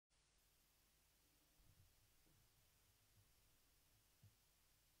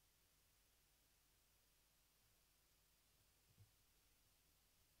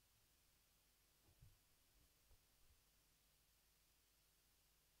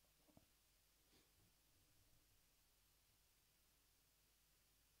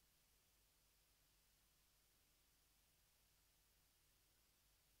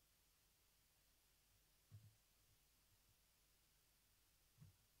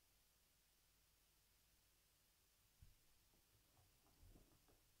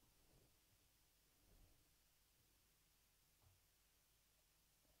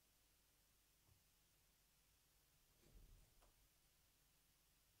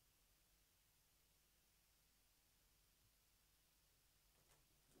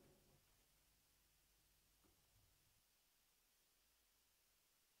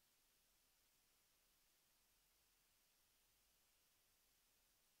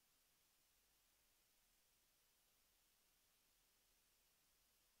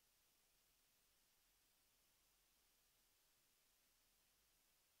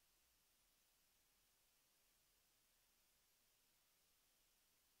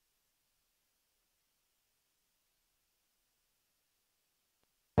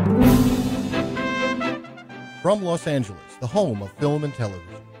From Los Angeles, the home of film and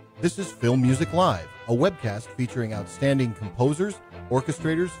television, this is Film Music Live, a webcast featuring outstanding composers,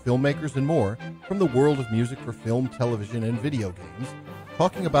 orchestrators, filmmakers, and more from the world of music for film, television, and video games,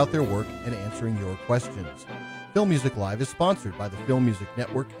 talking about their work and answering your questions. Film Music Live is sponsored by the Film Music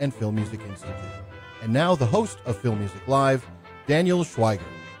Network and Film Music Institute. And now the host of Film Music Live, Daniel Schweiger.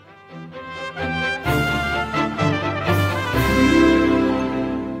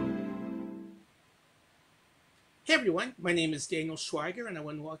 Hey everyone, my name is Daniel Schweiger, and I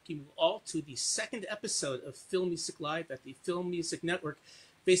want to welcome you all to the second episode of Film Music Live at the Film Music Network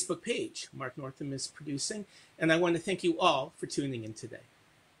Facebook page. Mark Northam is producing, and I want to thank you all for tuning in today.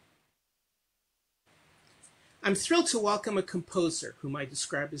 I'm thrilled to welcome a composer whom I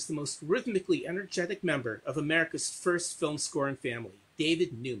describe as the most rhythmically energetic member of America's first film scoring family,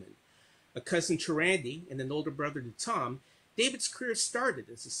 David Newman. A cousin to Randy and an older brother to Tom, David's career started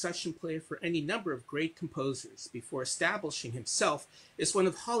as a session player for any number of great composers before establishing himself as one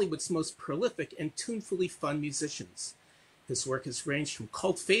of Hollywood's most prolific and tunefully fun musicians. His work has ranged from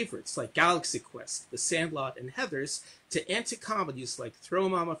cult favorites like Galaxy Quest, The Sandlot, and Heathers to anti-comedies like Throw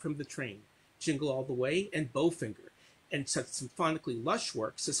Mama from the Train, Jingle All the Way, and Bowfinger, and such symphonically lush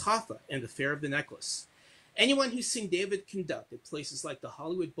works as Hoffa and The Fair of the Necklace. Anyone who's seen David conduct at places like the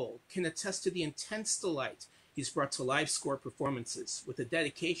Hollywood Bowl can attest to the intense delight he's brought to live score performances, with a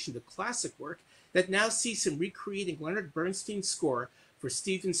dedication to classic work that now sees him recreating Leonard Bernstein's score for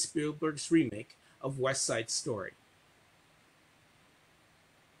Steven Spielberg's remake of West Side Story.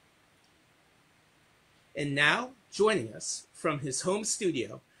 And now, joining us from his home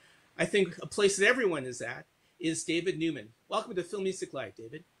studio, I think a place that everyone is at, is David Newman. Welcome to Film Music Live,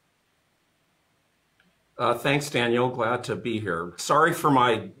 David. Thanks, Daniel. Glad to be here. Sorry for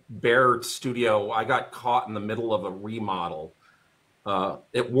my bare studio. I got caught in the middle of a remodel.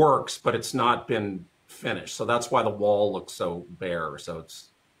 It works, but it's not been finished. So that's why the wall looks so bare. So it's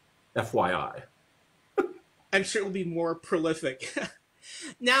FYI. I'm sure it'll be more prolific.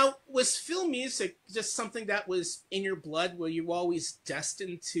 Now, was film music just something that was in your blood? Were you always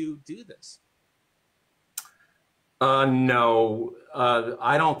destined to do this? No,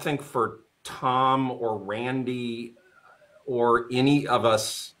 I don't think for Tom or Randy or any of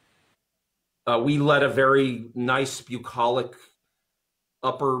us, we led a very nice, bucolic,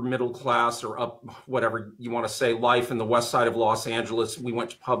 upper middle class or up, whatever you want to say, life in the west side of Los Angeles. We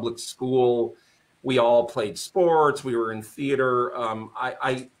went to public school. We all played sports. We were in theater.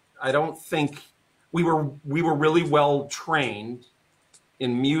 I don't think we were really well trained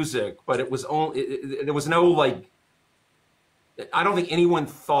in music, but it was only, there was no like, I don't think anyone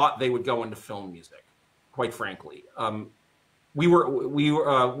thought they would go into film music, quite frankly. We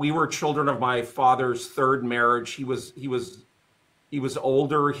were children of my father's third marriage. He was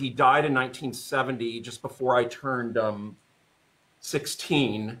older. He died in 1970, just before I turned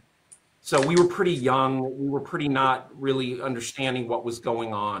 16. So we were pretty young. We were pretty not really understanding what was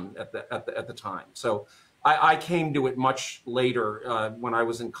going on at the time. So I came to it much later when I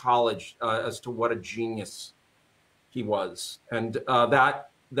was in college as to what a genius he was, and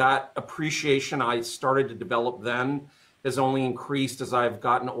that appreciation I started to develop then has only increased as I've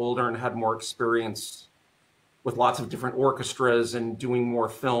gotten older and had more experience with lots of different orchestras and doing more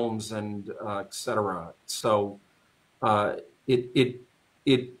films and etc. So it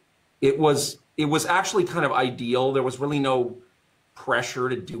was actually kind of ideal. There was really no pressure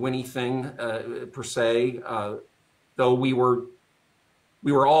to do anything per se, though we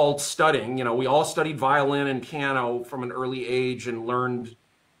were all studying, you know, we all studied violin and piano from an early age and learned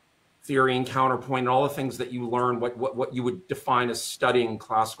theory and counterpoint and all the things that you learn, what you would define as studying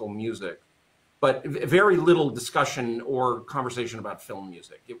classical music. But very little discussion or conversation about film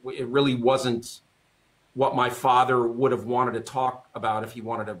music. It really wasn't what my father would have wanted to talk about if he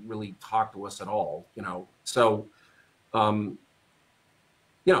wanted to really talk to us at all, you know. So, you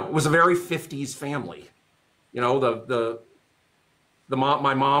know, it was a very 50s family. You know,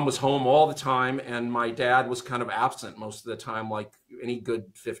 my mom was home all the time, and my dad was kind of absent most of the time, like any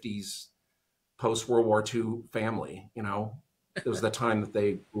good 50s post-World War II family, you know. It was the time that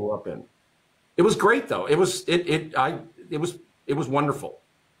they grew up in. It was great, though. It was wonderful.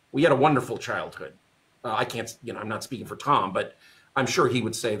 We had a wonderful childhood. I can't, you know, I'm not speaking for Tom, but I'm sure he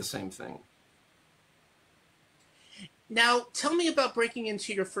would say the same thing. Now, tell me about breaking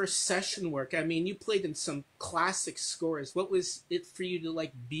into your first session work. I mean, you played in some classic scores. What was it for you to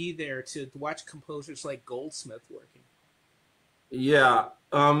like be there to watch composers like Goldsmith working? Yeah.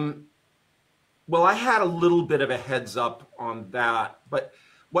 Well, I had a little bit of a heads up on that, but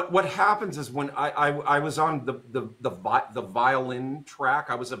what happens is when I was on the violin track,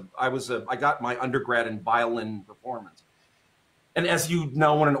 I got my undergrad in violin performance. And as you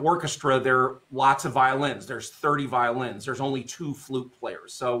know, in an orchestra, there are lots of violins. There's 30 violins. There's only 2 flute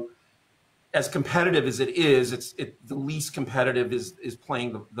players. So as competitive as it is, the least competitive is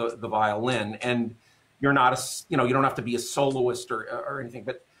playing the violin. And you're not you don't have to be a soloist or anything.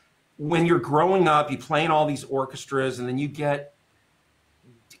 But when you're growing up, you play in all these orchestras, and then you get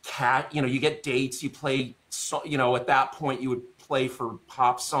you get dates. You play, at that point you would play for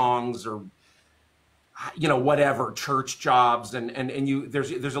pop songs or whatever, church jobs, and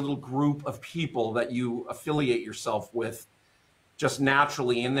there's a little group of people that you affiliate yourself with just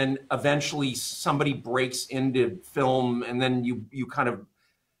naturally, and then eventually somebody breaks into film, and then you kind of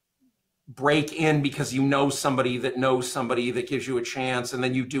break in because you know somebody that gives you a chance, and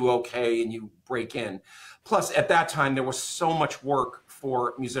then you do okay and you break in. Plus, at that time, there was so much work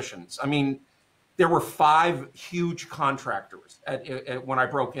for musicians. I mean, there were 5 huge contractors when I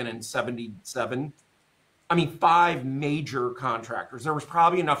broke in '77. I mean, 5 major contractors. There was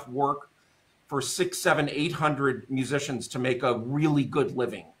probably enough work for 600, 700, 800 musicians to make a really good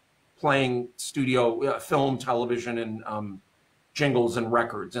living playing studio film, television, and jingles and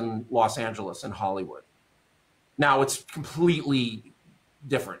records in Los Angeles and Hollywood. Now it's completely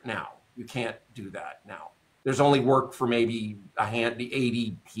different now. You can't do that now. There's only work for maybe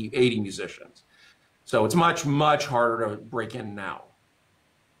 80 musicians. So it's much, much harder to break in now.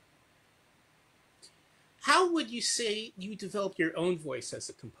 How would you say you developed your own voice as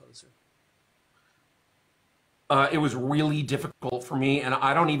a composer? It was really difficult for me, and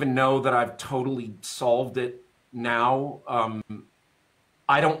I don't even know that I've totally solved it now.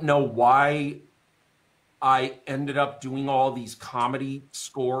 I don't know why I ended up doing all these comedy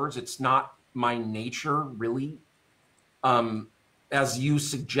scores. It's not my nature, really. As you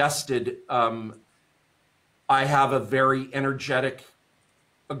suggested, I have a very energetic,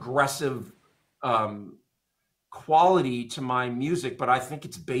 aggressive quality to my music, but I think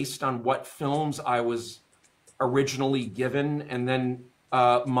it's based on what films I was originally given, and then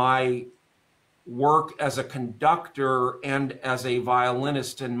my work as a conductor and as a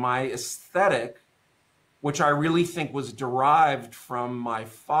violinist, and my aesthetic, which I really think was derived from my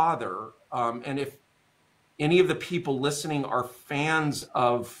father. And if any of the people listening are fans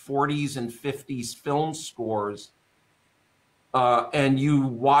of 40s and 50s film scores, and you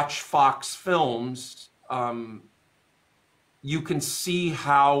watch Fox films, you can see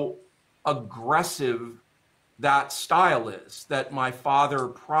how aggressive that style is that my father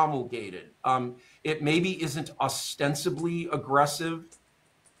promulgated. It maybe isn't ostensibly aggressive,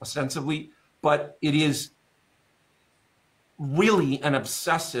 but it is really an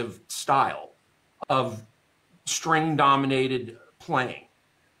obsessive style of string-dominated playing.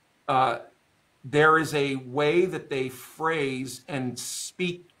 There is a way that they phrase and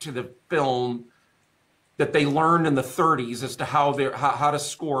speak to the film that they learned in the 30s as to how to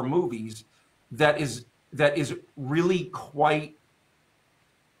score movies that is really quite,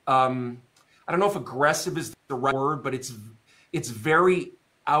 I don't know if aggressive is the right word, but it's very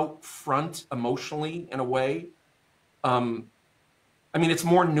out front emotionally in a way. I mean, it's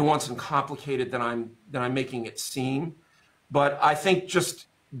more nuanced and complicated than I'm making it seem, but I think just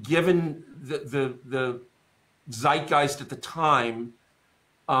given the zeitgeist at the time,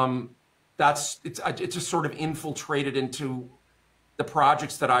 it just sort of infiltrated into the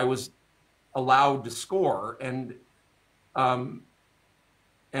projects that I was allowed to score, and I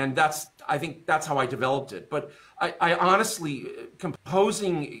think that's how I developed it. But I honestly,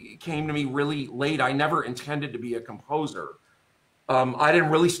 composing came to me really late. I never intended to be a composer. I didn't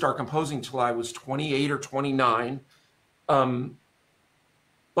really start composing until I was 28 or 29.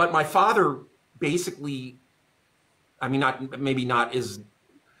 But my father basically, I mean, maybe not as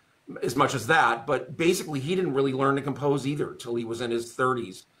much as that, but basically he didn't really learn to compose either till he was in his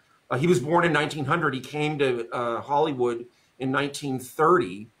 30s. He was born in 1900. He came to Hollywood in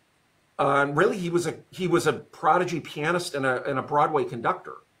 1930. And really, he was a prodigy pianist and a Broadway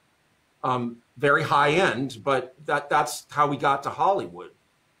conductor. Very high end, but that's how he got to Hollywood.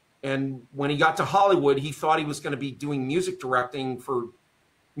 And when he got to Hollywood, he thought he was going to be doing music directing for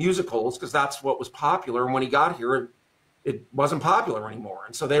musicals because that's what was popular. And when he got here, it wasn't popular anymore.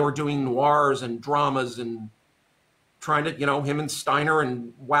 And so they were doing noirs and dramas and trying to, him and Steiner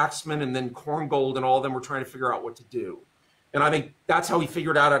and Waxman and then Korngold and all of them were trying to figure out what to do. And I think that's how he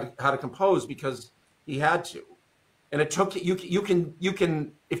figured out how to compose, because he had to. And it took, you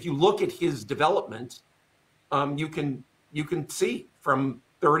can, if you look at his development, you can see from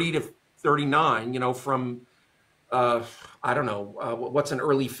 30 to 39, from I don't know, what's an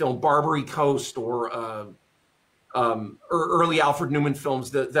early film, Barbary Coast, or early Alfred Newman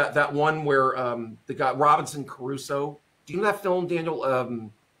films. That one where the guy Robinson Crusoe. Do you know that film, Daniel?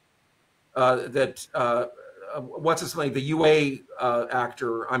 What's his name? The UA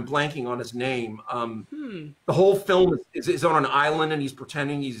actor. I'm blanking on his name. The whole film is on an island, and he's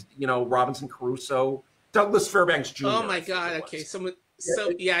pretending he's Robinson Crusoe. Douglas Fairbanks Jr. Oh my God! Okay, so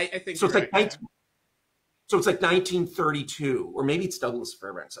yeah, I think so. It's right. like so it's like 1932, or maybe it's Douglas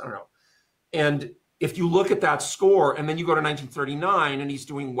Fairbanks. I don't know. And if you look at that score, and then you go to 1939, and he's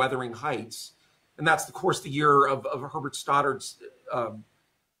doing Wuthering Heights, and that's, of course, the year of Herbert Stoddard's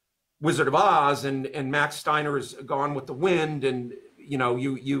Wizard of Oz, and Max Steiner is Gone with the Wind, and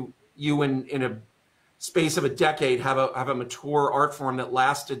you in a space of a decade have a mature art form that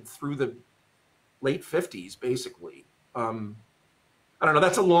lasted through the late 50s, basically. I don't know.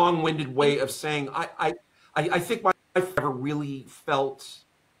 That's a long-winded way of saying I think my life never really felt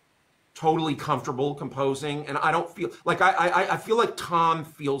totally comfortable composing, and I don't feel like I feel like Tom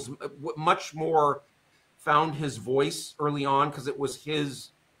feels much more found his voice early on, because it was his.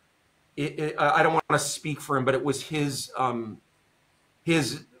 I don't want to speak for him, but it was his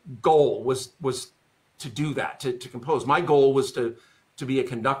goal was to do that, to compose. My goal was to be a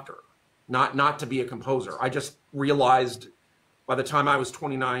conductor, not to be a composer. I just realized by the time I was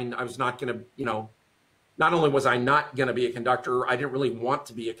 29, I was not going to, not only was I not going to be a conductor, I didn't really want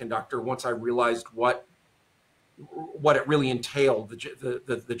to be a conductor once I realized what it really entailed,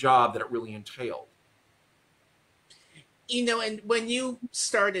 the job that it really entailed. And when you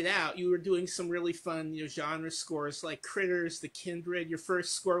started out, you were doing some really fun, genre scores like Critters, The Kindred. Your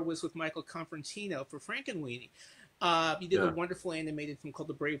first score was with Michael Confortino for Frankenweenie. You did a wonderful animated film called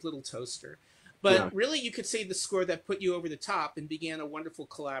The Brave Little Toaster. But really, you could say the score that put you over the top and began a wonderful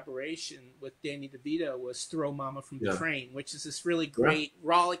collaboration with Danny DeVito was Throw Mama from the Train, which is this really great,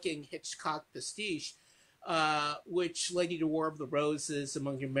 rollicking Hitchcock pastiche, which led you to War of the Roses,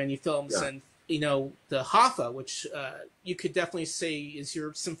 among your many films, and the Hoffa, which you could definitely say is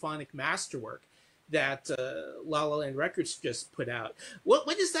your symphonic masterwork that La La Land Records just put out. What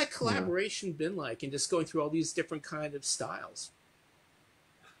has that collaboration been like, and just going through all these different kind of styles?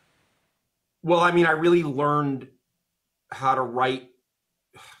 Well, I mean, I really learned how to write,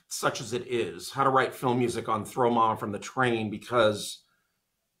 such as it is, how to write film music on Throw Mama from the Train, because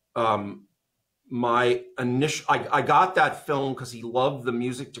my initial, I got that film because he loved the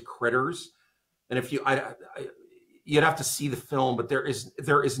music to Critters. And if you'd have to see the film, but there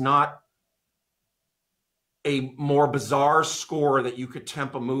is not a more bizarre score that you could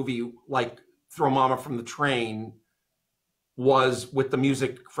temp a movie like Throw Mama from the Train was with the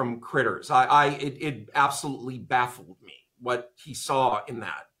music from Critters. It absolutely baffled me what he saw in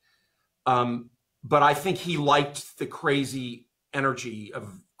that. But I think he liked the crazy energy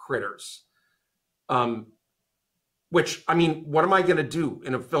of Critters. Which, I mean, what am I going to do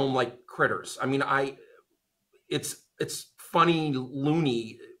in a film like Critters? I mean, it's funny,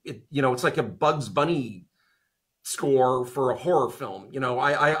 loony. It's like a Bugs Bunny score for a horror film.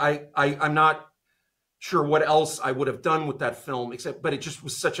 I'm not sure what else I would have done with that film, but it just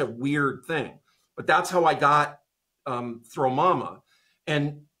was such a weird thing. But that's how I got Throw Mama,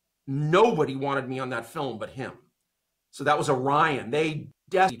 and nobody wanted me on that film but him. So that was Orion. They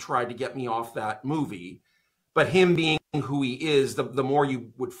definitely tried to get me off that movie, but him being who he is, the more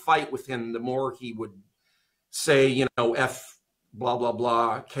you would fight with him, the more he would say, F blah blah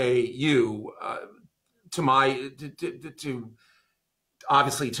blah K U to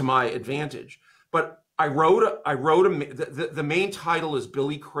obviously to my advantage. But I wrote the main title is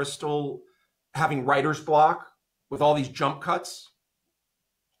Billy Crystal having writer's block with all these jump cuts.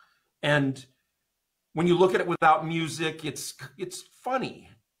 And when you look at it without music, it's funny,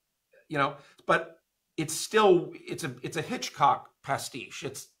 but it's still, it's a Hitchcock pastiche.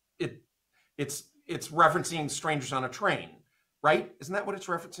 It's referencing Strangers on a Train, right? Isn't that what it's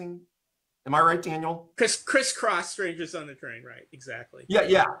referencing? Am I right, Daniel? Crisscross Strangers on the Train, right? Exactly.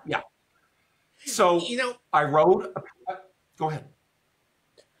 Yeah. So I wrote. Go ahead.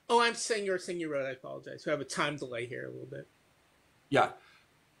 Oh, I'm saying you're saying you wrote. I apologize. We have a time delay here a little bit. Yeah,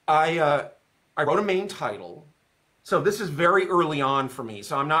 I wrote a main title. So this is very early on for me.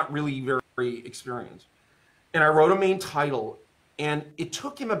 So I'm not really very experienced. And I wrote a main title, and it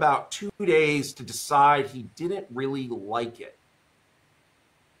took him about 2 days to decide he didn't really like it.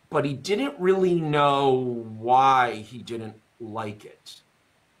 But he didn't really know why he didn't like it.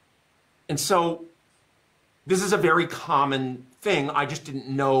 And so this is a very common thing. I just didn't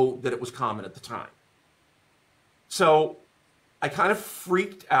know that it was common at the time. So I kind of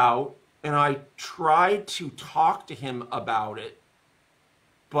freaked out, and I tried to talk to him about it,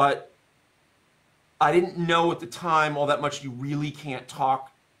 but I didn't know at the time all that much. You really can't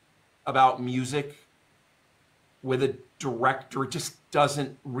talk about music with a director. It just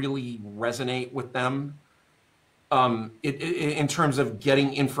doesn't really resonate with them. In terms of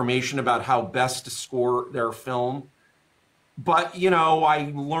getting information about how best to score their film. But, you know,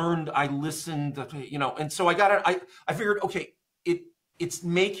 I listened, you know, and so I figured, okay, it's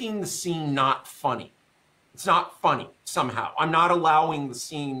making the scene not funny. It's not funny somehow. I'm not allowing the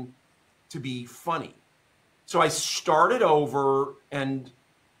scene to be funny. So I started over, and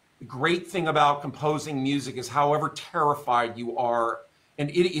the great thing about composing music is however terrified you are, and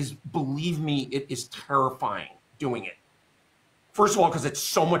it is, believe me, it is terrifying doing it. First of all, because it's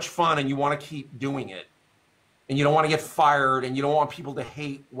so much fun and you want to keep doing it, and you don't want to get fired, and you don't want people to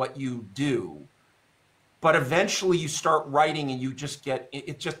hate what you do. But eventually you start writing, and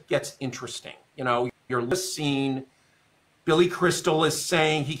it just gets interesting. You know, you're this scene, Billy Crystal is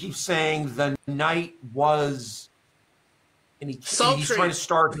saying, he keeps saying the night was, and he's trying to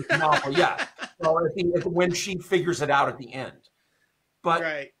start his novel. Yeah. So when she figures it out at the end, but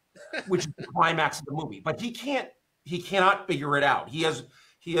right. Which is the climax of the movie, but he cannot figure it out. He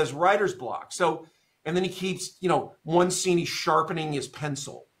has writer's block. So, and then he keeps, you know, one scene he's sharpening his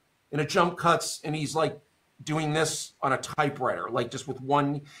pencil, and it jump cuts, and he's like doing this on a typewriter, like just with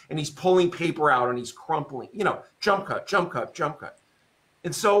one, and he's pulling paper out and he's crumpling, you know, jump cut, jump cut, jump cut.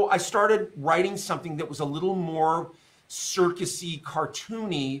 And so I started writing something that was a little more circusy,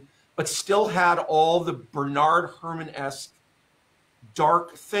 cartoony, but still had all the Bernard Herrmann-esque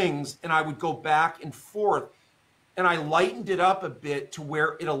dark things, and I would go back and forth, and I lightened it up a bit to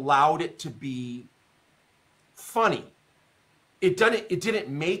where it allowed it to be funny. It didn't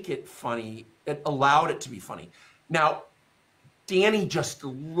make it funny, it allowed it to be funny. Now, Danny just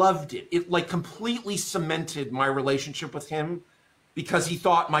loved it. It like completely cemented my relationship with him, because he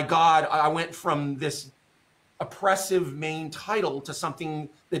thought, my God, I went from this oppressive main title to something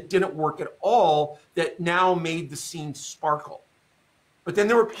that didn't work at all, that now made the scene sparkle. But then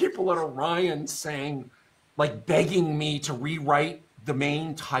there were people at Orion saying, like begging me to rewrite the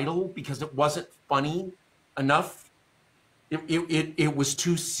main title because it wasn't funny enough. It was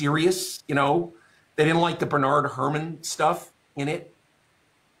too serious, you know. They didn't like the Bernard Herrmann stuff in it.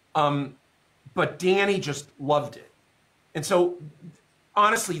 But Danny just loved it. And so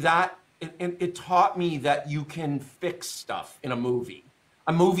honestly, it taught me that you can fix stuff in a movie.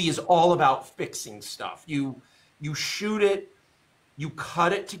 A movie is all about fixing stuff. You shoot it, you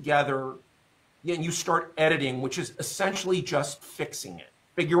cut it together, and you start editing, which is essentially just fixing it,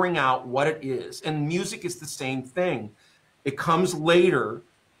 figuring out what it is. And music is the same thing. It comes later,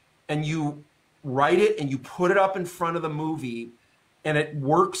 and you write it and you put it up in front of the movie, and it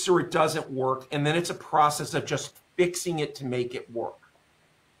works or it doesn't work. And then it's a process of just fixing it to make it work.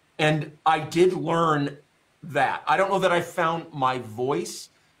 And I did learn that. I don't know that I found my voice,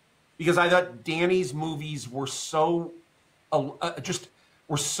 because I thought Danny's movies were so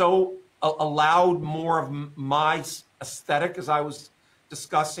allowed more of my aesthetic, as I was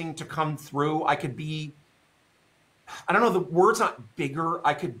discussing, to come through. I could be, I don't know, the word's not bigger.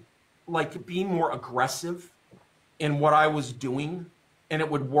 I could like be more aggressive in what I was doing, and it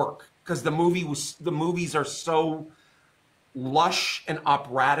would work, because the movies are so lush and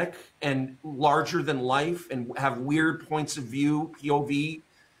operatic and larger than life, and have weird points of view, POV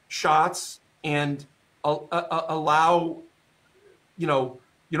shots, and allow, you know,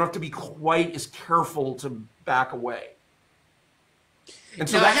 you don't have to be quite as careful to back away. And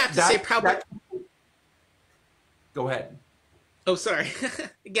so now, I have to say, probably. Go ahead. Oh, sorry.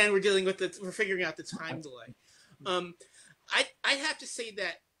 Again, we're figuring out the time delay. I have to say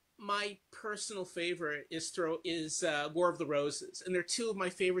that my personal favorite is War of the Roses, and they're two of my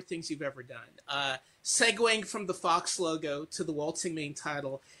favorite things you've ever done. Segueing from the Fox logo to the waltzing main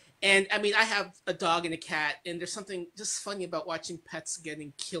title. And I mean, I have a dog and a cat, and there's something just funny about watching pets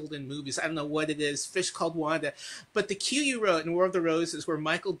getting killed in movies. I don't know what it is, Fish Called Wanda. But the cue you wrote in War of the Roses, where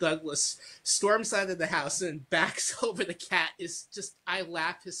Michael Douglas storms out of the house and backs over the cat, is just, I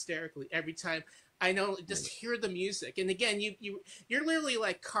laugh hysterically every time. I know, just hear the music. And again, you're literally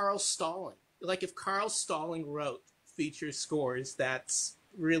like Carl Stalling. Like if Carl Stalling wrote feature scores, that's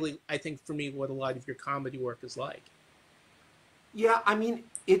really, I think, for me, what a lot of your comedy work is like. Yeah, I mean,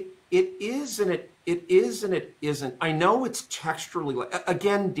 it is and it is and it isn't. I know it's texturally,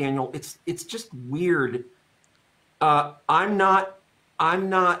 again, Daniel, it's just weird. I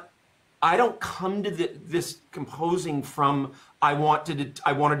don't come to this composing from I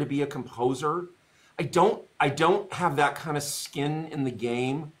wanted to be a composer. I don't have that kind of skin in the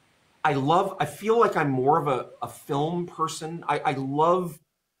game. I feel like I'm more of a film person. I love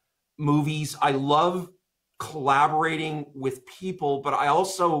movies. I love collaborating with people, but I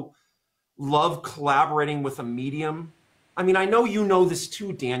also love collaborating with a medium. I mean, I know you know this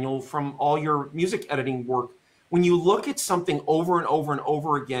too, Daniel, from all your music editing work. When you look at something over and over and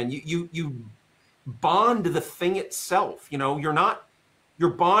over again, you bond to the thing itself. You know, you're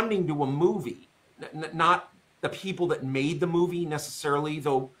bonding to a movie, not the people that made the movie necessarily,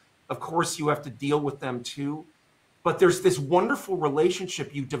 though of course you have to deal with them too. But there's this wonderful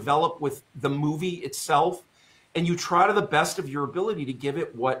relationship you develop with the movie itself, and you try to the best of your ability to give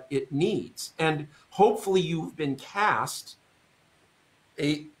it what it needs. And hopefully you've been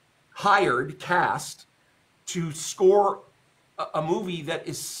hired cast to score a movie that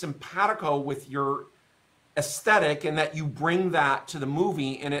is simpatico with your aesthetic, and that you bring that to the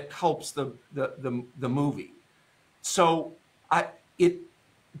movie and it helps the movie. So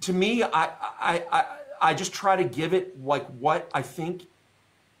to me, I just try to give it like what I think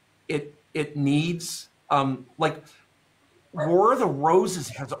it needs. Like War of the Roses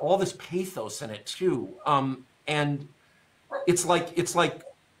has all this pathos in it too, and it's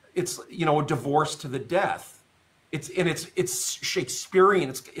you know, a divorce to the death. It's Shakespearean.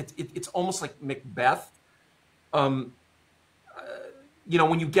 It's almost like Macbeth. You know,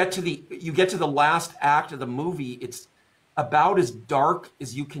 when you get to the last act of the movie, it's about as dark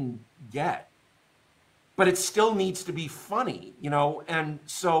as you can get, but it still needs to be funny, you know. And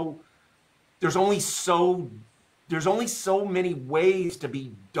so there's only so many ways to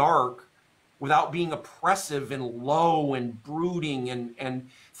be dark without being oppressive and low and brooding, and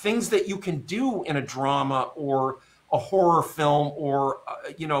things that you can do in a drama or a horror film, or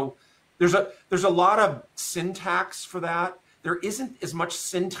you know, there's a lot of syntax for that. There isn't as much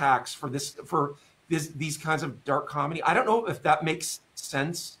syntax for these kinds of dark comedy. I don't know if that makes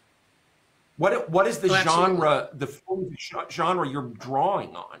sense. What is the genre, the film genre you're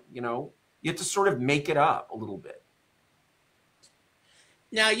drawing on? You know, you have to sort of make it up a little bit.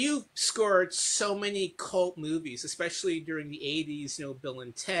 Now, you've scored so many cult movies, especially during the 80s, you know, Bill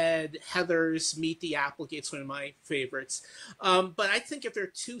and Ted, Heathers, Meet the Applegates, one of my favorites. But I think if there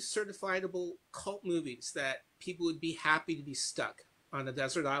are two certifiable cult movies that people would be happy to be stuck on a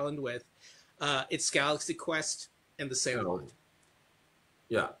desert island with, it's Galaxy Quest and The Sandlot.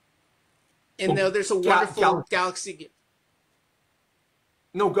 Yeah. And now there's a wonderful Galaxy...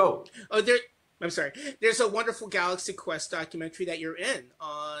 No, go. Oh, I'm sorry. There's a wonderful Galaxy Quest documentary that you're in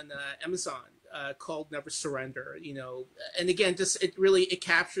on Amazon called Never Surrender. You know, and again, it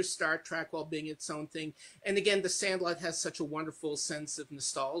captures Star Trek while being its own thing. And again, The Sandlot has such a wonderful sense of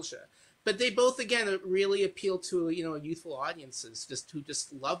nostalgia. But they both, again, really appeal to, you know, youthful audiences who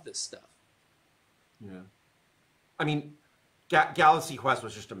just love this stuff. Yeah. I mean, Galaxy Quest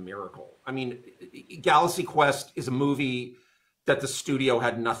was just a miracle. I mean, Galaxy Quest is a movie that the studio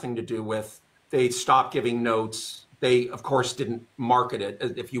had nothing to do with. They stopped giving notes. They, of course, didn't market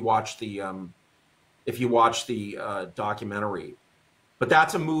it. If you watch the documentary, but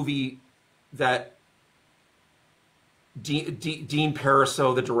that's a movie that Dean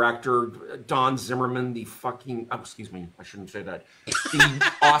Pariseau, the director, Don Zimmerman, the fucking excuse me, I shouldn't say that.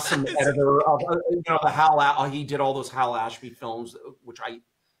 The awesome editor of you know, he did all those Hal Ashby films, which I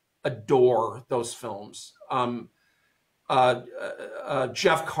adore those films.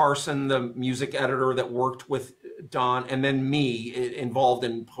 Jeff Carson, the music editor that worked with Don, and then me, involved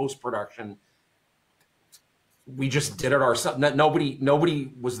in post-production. We just did it ourselves.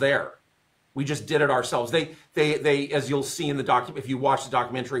 Nobody was there. We just did it ourselves. They, as you'll see in the if you watch the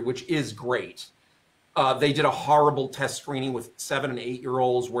documentary, which is great, they did a horrible test screening with 7- and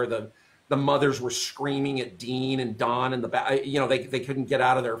 8-year-olds where the mothers were screaming at Dean and Don in the back. You know, they couldn't get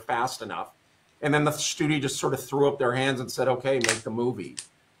out of there fast enough. And then the studio just sort of threw up their hands and said, okay, make the movie.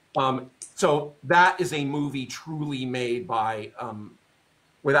 So that is a movie truly made by,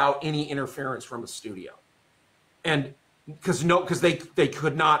 without any interference from a studio. And because they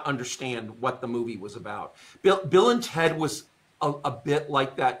could not understand what the movie was about. Bill and Ted was a bit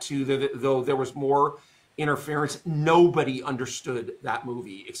like that too, though there was more interference. Nobody understood that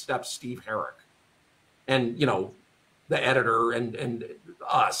movie except Steve Herrick. And, you know, the editor and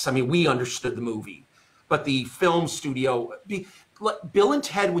us. I mean, we understood the movie, but the film studio, Bill and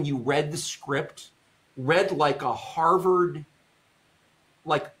Ted, when you read the script, read like a Harvard,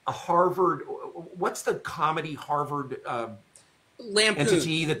 what's the comedy Harvard Lampoon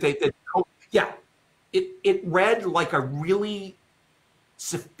entity yeah, it read like a really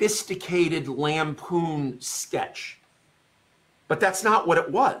sophisticated Lampoon sketch, but that's not what it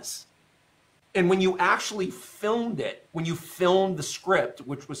was. And when you actually filmed it, when you filmed the script,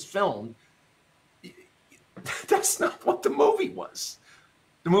 which was filmed, that's not what the movie was.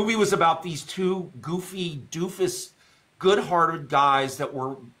 The movie was about these two goofy, doofus, good-hearted guys that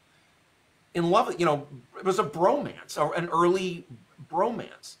were in love. You know, it was a bromance, or an early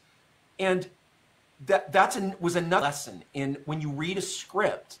bromance. And was another lesson in when you read a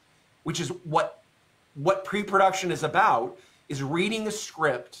script, which is what pre-production is about, is reading a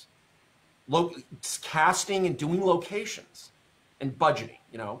script, casting and doing locations and budgeting,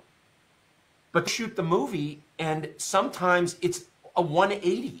 you know. But shoot the movie, and sometimes it's a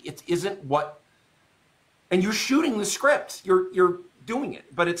 180. It isn't what, and you're shooting the script, you're doing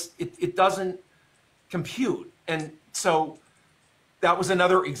it, but it doesn't compute. And so that was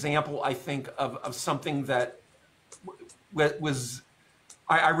another example, I think, of something that was,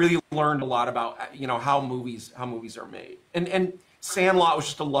 I really learned a lot about, you know, how movies are made. And Sandlot was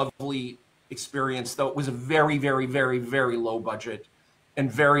just a lovely experience, though it was a very, very, very, very low budget and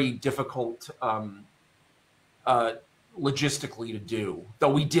very difficult logistically to do. Though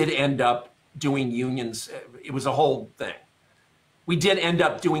we did end up doing unions. It was a whole thing. We did end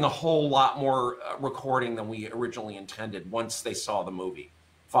up doing a whole lot more recording than we originally intended once they saw the movie.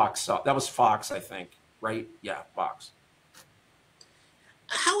 Fox saw, that was Fox, I think, right? Yeah, Fox.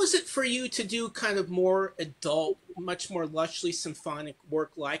 How is it for you to do kind of more adult, much more lushly symphonic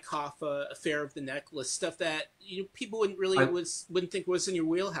work like Hoffa, Affair of the Necklace, stuff that people wouldn't really wouldn't think was in your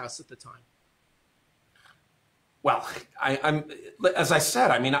wheelhouse at the time? Well, I'm as I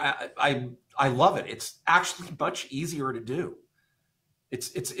said, I mean, I love it. It's actually much easier to do. It's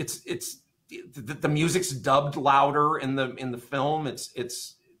the music's dubbed louder in the film.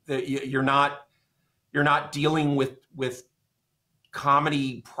 You're not dealing with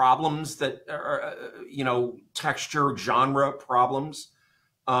comedy problems that are, you know, texture, genre problems.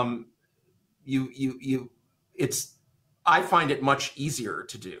 I find it much easier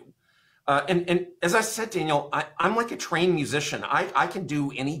to do. And as I said, Daniel, I'm like a trained musician. I can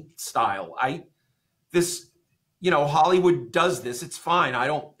do any style. You know, Hollywood does this. It's fine. I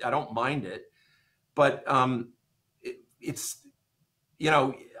don't mind it. But it's, you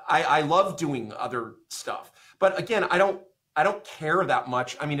know, I love doing other stuff. But again, I don't care that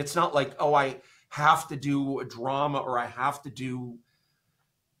much. I mean, it's not like, oh, I have to do a drama or I have to do,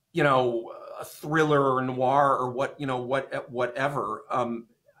 you know, a thriller or noir or whatever.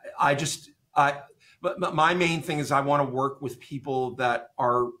 But my main thing is I want to work with people that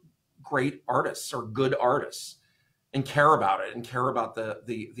are great artists or good artists and care about it and care about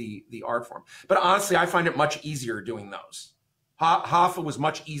the art form. But honestly, I find it much easier doing those. Hoffa was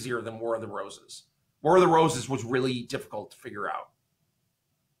much easier than War of the Roses. War of the Roses was really difficult to figure out.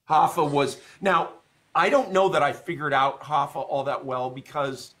 Hoffa was, now, I don't know that I figured out Hoffa all that well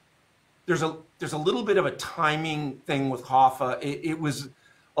because there's a little bit of a timing thing with Hoffa. It was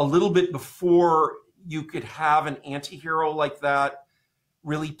a little bit before you could have an anti-hero like that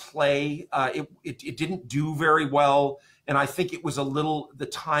really play. It didn't do very well. And I think it was the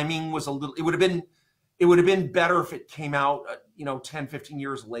timing was a little, it would have been better if it came out, 10, 15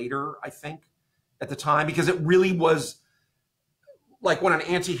 years later, I think, at the time, because it really was like what an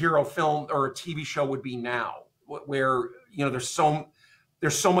anti-hero film or a TV show would be now, where, you know, there's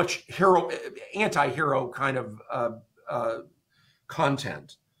so much anti-hero kind of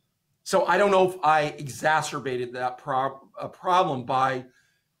content. So I don't know if I exacerbated that problem by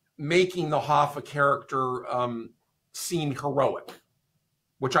making the Hoffa character seem heroic,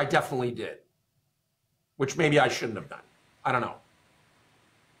 which I definitely did, which maybe I shouldn't have done. I don't know.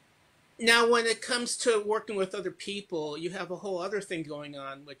 Now, when it comes to working with other people, you have a whole other thing going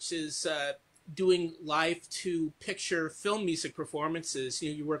on, which is doing live-to-picture film music performances.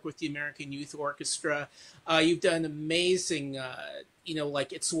 You work with the American Youth Orchestra. You've done amazing,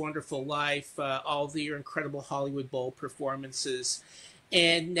 like It's a Wonderful Life, all of your incredible Hollywood Bowl performances.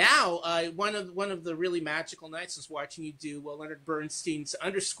 And now, one of the really magical nights was watching you do Leonard Bernstein's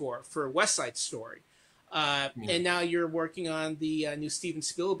Underscore for West Side Story. And now you're working on the new Steven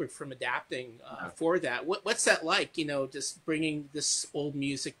Spielberg film adapting for that. What's that like, just bringing this old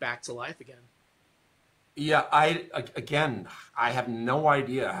music back to life again? Yeah, I have no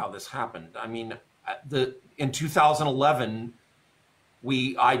idea how this happened. I mean, in 2011,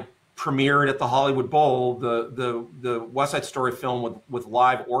 I premiered at the Hollywood Bowl the West Side Story film with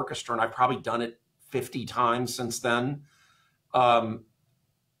live orchestra, and I've probably done it 50 times since then.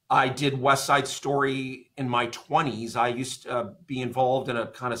 I did West Side Story in my 20s. I used to be involved in a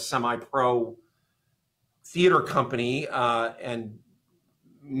kind of semi-pro theater company, and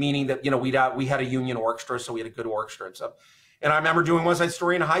meaning that, we had a union orchestra, so we had a good orchestra and stuff. And I remember doing West Side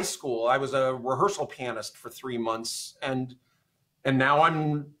Story in high school. I was a rehearsal pianist for 3 months, and now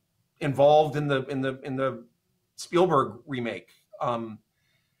I'm involved in the Spielberg remake.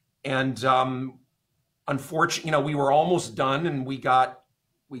 Unfortunately, you know, we were almost done, and we got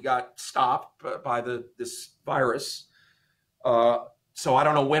stopped by this virus. So I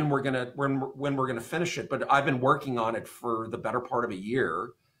don't know when we're gonna finish it, but I've been working on it for the better part of a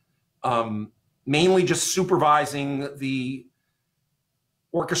year, mainly just supervising the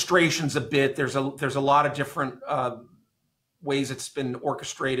orchestrations a bit. There's a lot of different ways it's been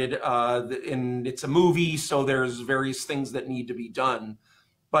orchestrated, and it's a movie, so there's various things that need to be done.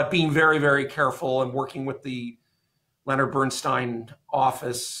 But being very, very careful and working with the Leonard Bernstein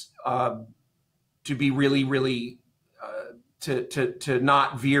office to be really, really to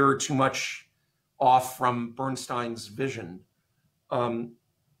not veer too much off from Bernstein's vision.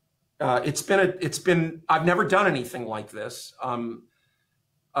 It's been I've never done anything like this,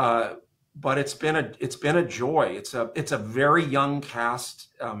 but it's been a joy. It's a very young cast.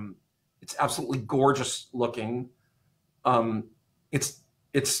 It's absolutely gorgeous looking. It's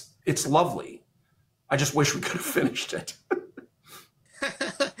lovely. I just wish we could have finished it.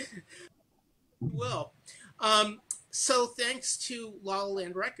 Well, so thanks to La La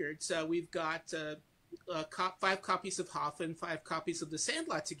Land Records, we've got 5 copies of Hoffa and 5 copies of The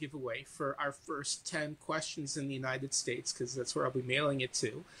Sandlot to give away for our first 10 questions in the United States, because that's where I'll be mailing it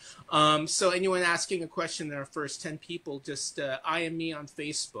to. So anyone asking a question in our first 10 people, just IM me on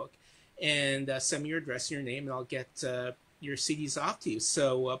Facebook and send me your address and your name, and I'll get your CDs off to you.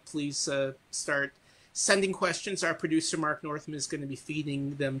 So please start sending questions. Our producer, Mark Northam, is going to be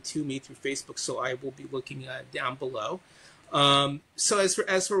feeding them to me through Facebook, so I will be looking down below. So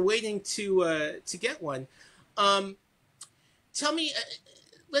as we're waiting to get one, tell me,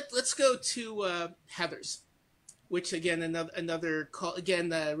 let's go to Heathers, which again another call,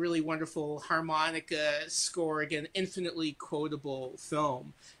 again a really wonderful harmonica score, again infinitely quotable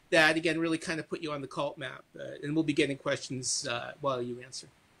film that again really kind of put you on the cult map, and we'll be getting questions while you answer.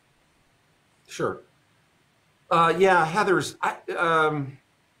 Sure. Yeah, Heathers.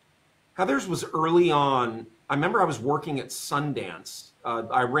 Heathers was early on. I remember I was working at Sundance.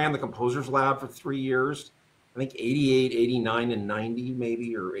 I ran the Composers Lab for 3 years. I think 88, 89, and 90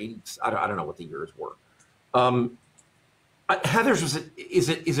 maybe, or 80. I don't know what the years were. Heathers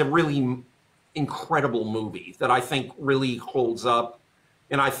is a really incredible movie that I think really holds up,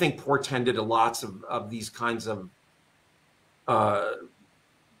 and I think portended lots of these kinds of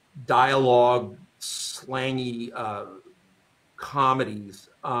dialogue, slangy comedies.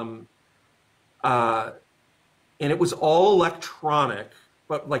 And it was all electronic,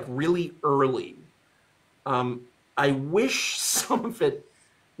 but like really early. I wish some of it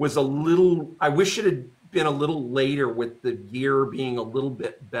was I wish it had been a little later with the gear being a little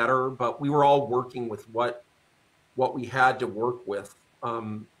bit better, but we were all working with what we had to work with.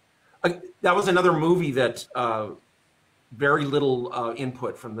 That was another movie that very little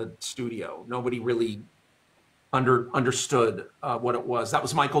input from the studio. Nobody really understood what it was. That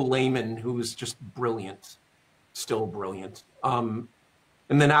was Michael Lehman, who was just brilliant, still brilliant. And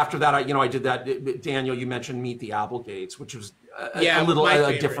then after that, I did that. Daniel, you mentioned Meet the Applegates, which was a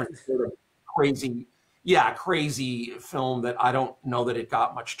different sort of crazy film that I don't know that it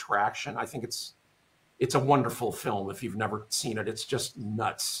got much traction. I think it's a wonderful film if you've never seen it. It's just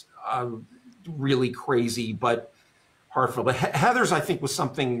nuts, really crazy, but heartfelt. But Heathers, I think, was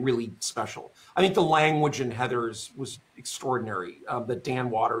something really special. I think the language in Heathers was extraordinary. That Dan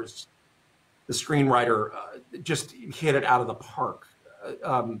Waters, the screenwriter, just hit it out of the park.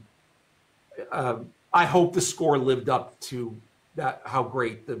 I hope the score lived up to that. How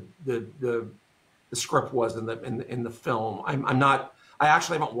great the script was in the film. I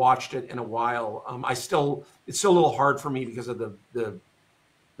actually haven't watched it in a while. It's still a little hard for me because of the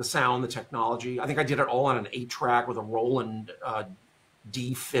sound, the technology. I think I did it all on an 8-track with a Roland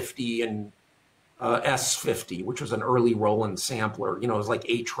D50 and S50, which was an early Roland sampler. It was like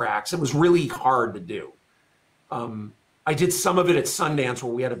 8 tracks. It was really hard to do. I did some of it at Sundance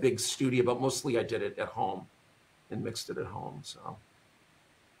where we had a big studio, but mostly I did it at home and mixed it at home.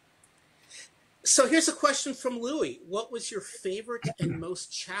 So here's a question from Louis. What was your favorite and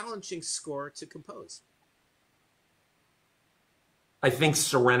most challenging score to compose? I think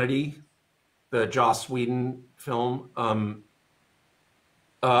Serenity, the Joss Whedon film. I'm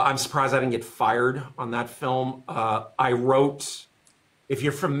surprised I didn't get fired on that film. I wrote, if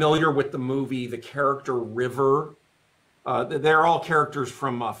you're familiar with the movie, the character River, they're all characters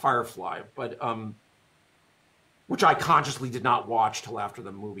from Firefly, but which I consciously did not watch till after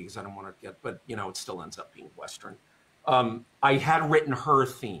the movie because I don't want to get, but it still ends up being Western. I had written her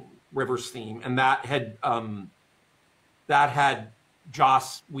theme, River's theme, and that had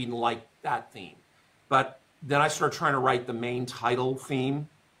Joss Whedon liked that theme. But then I started trying to write the main title theme,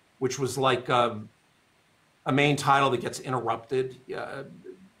 which was like a main title that gets interrupted,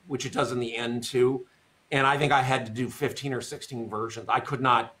 which it does in the end too. And I think I had to do 15 or 16 versions. I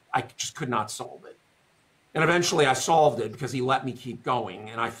just could not solve it. And eventually I solved it because he let me keep going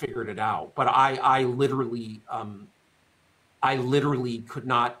and I figured it out. But I literally could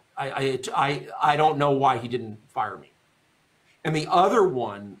not, I don't know why he didn't fire me. And the other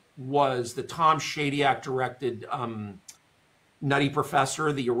one was the Tom Shadyac directed Nutty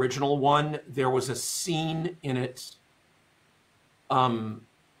Professor, the original one. There was a scene in it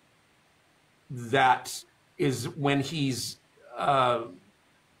that is when he's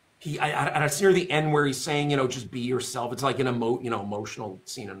it's near the end where he's saying, just be yourself. It's like an emotional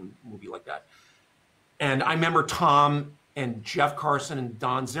scene in a movie like that. And I remember Tom and Jeff Carson and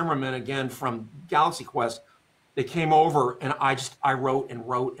Don Zimmerman, again from Galaxy Quest, they came over and I wrote and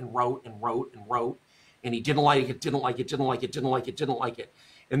wrote and wrote and wrote and wrote, and he didn't like it, didn't like it, didn't like it, didn't like it, didn't like it.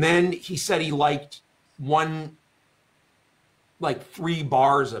 And then he said he liked like 3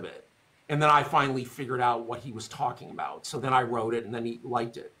 bars of it. And then I finally figured out what he was talking about. So then I wrote it and then he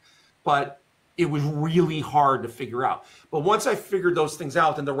liked it. But it was really hard to figure out. But once I figured those things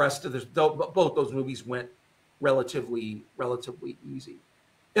out, then the rest of both those movies went relatively easy.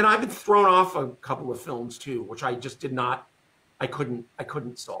 And I've been thrown off a couple of films too, which I just I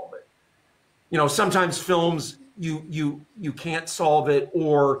couldn't solve it. Sometimes films you can't solve it,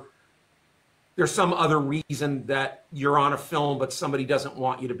 or there's some other reason that you're on a film, but somebody doesn't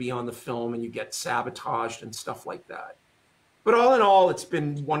want you to be on the film and you get sabotaged and stuff like that. But all in all, it's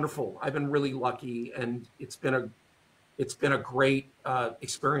been wonderful. I've been really lucky, and it's been a great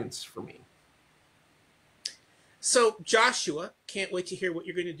experience for me. So Joshua can't wait to hear what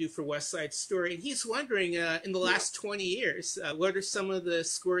you're going to do for West Side Story. And he's wondering, in the last 20 years, what are some of the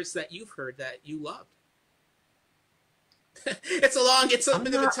scores that you've heard that you loved? It's a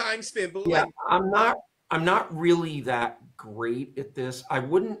bit of a time span, but yeah, I'm not really that great at this.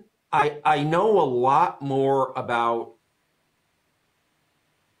 I know a lot more about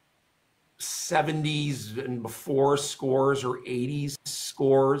 70s and before scores or 80s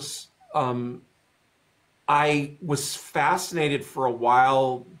scores. I was fascinated for a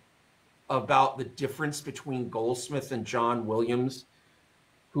while about the difference between Goldsmith and John Williams,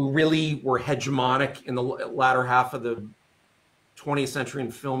 who really were hegemonic in the latter half of the 20th century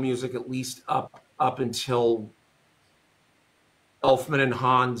in film music, at least up until Elfman and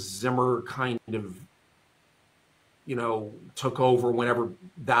Hans Zimmer kind of, took over whenever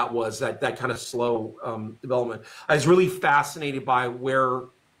that was, that kind of slow development. I was really fascinated by where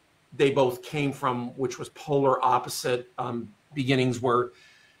they both came from, which was polar opposite beginnings, where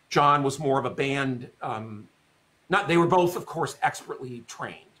John was more of a band. They were both, of course, expertly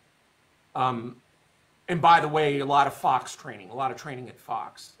trained. And by the way, a lot of training at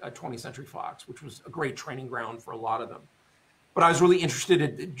Fox, 20th Century Fox, which was a great training ground for a lot of them. But I was really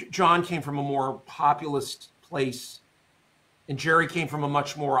interested John came from a more populist place, and Jerry came from a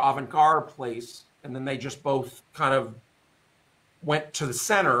much more avant-garde place. And then they just both kind of went to the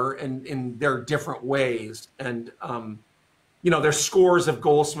center in their different ways. And, there's scores of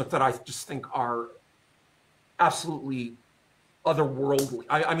Goldsmith that I just think are absolutely otherworldly.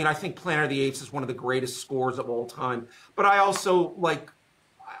 I think Planet of the Apes is one of the greatest scores of all time. But I also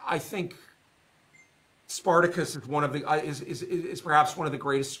I think Spartacus is is perhaps one of the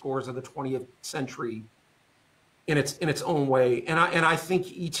greatest scores of the 20th century in its own way. And I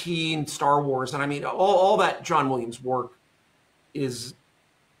think E.T. and Star Wars, and all that John Williams work is,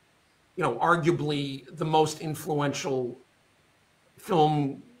 arguably the most influential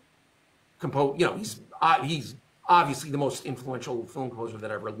film composer. He's obviously the most influential film composer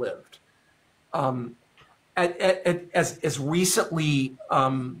that ever lived. As recently,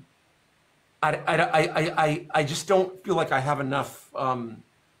 I just don't feel like I have enough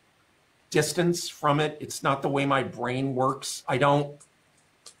distance from it. It's not the way my brain works. I don't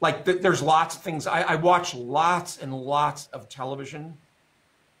there's lots of things. I watch lots and lots of television,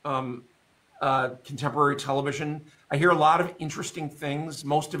 contemporary television. I hear a lot of interesting things.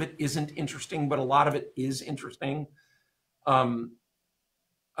 Most of it isn't interesting, but a lot of it is interesting. I'm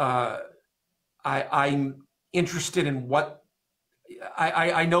interested in what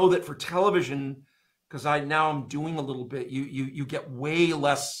I know that for television, because now I'm doing a little bit, you get way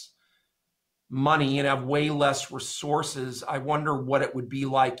less money and have way less resources. I wonder what it would be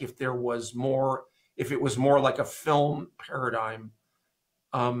like if it was more like a film paradigm.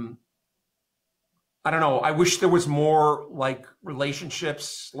 I don't know. I wish there was more like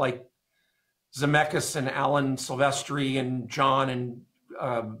relationships like Zemeckis and Alan Silvestri and John and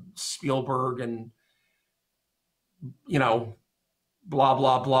Spielberg and, you know, blah,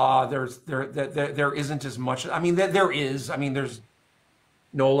 blah, blah. There isn't as much. I mean, there is. I mean, there's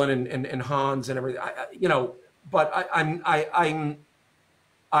Nolan and Hans and everything, you know, but I'm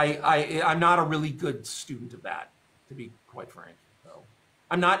not a really good student of that, to be quite frank. So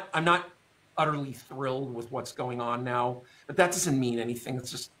I'm not utterly thrilled with what's going on now, but that doesn't mean anything.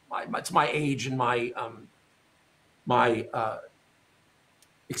 It's just it's my age and my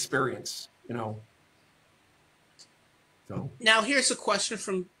experience, you know. So now here's a question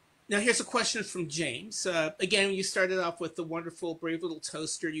from James. Again, you started off with the wonderful Brave Little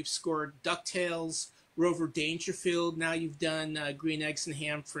Toaster. You've scored DuckTales, Rover Dangerfield. Now you've done Green Eggs and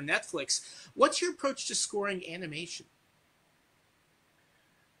Ham for Netflix. What's your approach to scoring animation?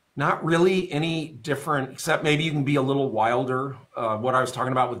 not really any different, except maybe you can be a little wilder. What I was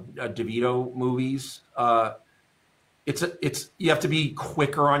talking about with DeVito movies. You have to be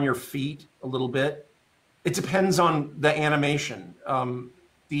quicker on your feet a little bit. It depends on the animation.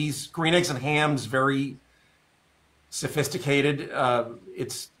 These Green Eggs and Ham's very sophisticated.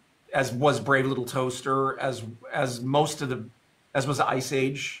 It's as was Brave Little Toaster, as was Ice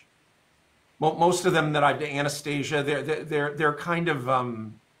Age. Most of them that I've Anastasia, they're kind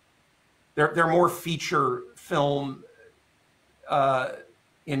of they're more feature film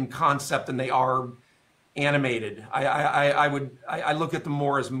in concept than they are animated. I look at them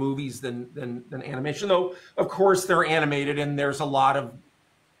more as movies than animation, though of course they're animated, and there's a lot of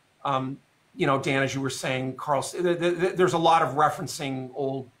you know, Dan, as you were saying, Carl, there's a lot of referencing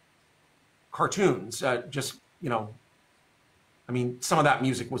old cartoons. Just, you know, I mean, some of that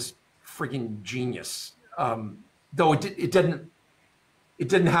music was freaking genius. Though it didn't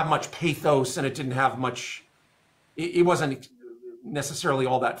have much pathos, and it didn't have much. It wasn't necessarily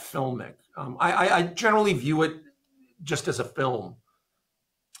all that filmic. I generally view it just as a film.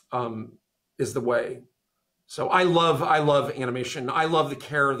 Is the way. So I love animation. I love the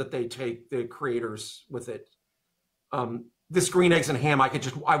care that they take, the creators, with it. This Green Eggs and Ham,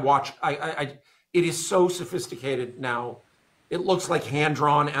 I watch. It is so sophisticated now. It looks like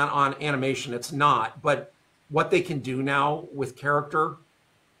hand-drawn on animation. It's not, but what they can do now with character,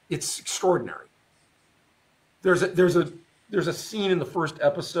 it's extraordinary. There's a scene in the first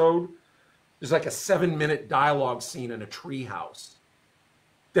episode. There's like a 7-minute dialogue scene in a treehouse.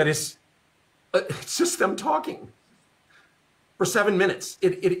 That is, it's just them talking for 7 minutes.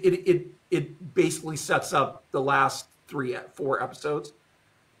 It basically sets up the last 3-4 episodes.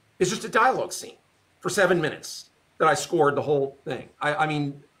 It's just a dialogue scene for 7 minutes that I scored the whole thing. I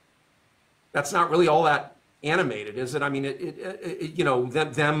mean, that's not really all that animated, is it? I mean, you know,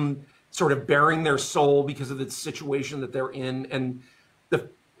 them sort of bearing their soul because of the situation that they're in, and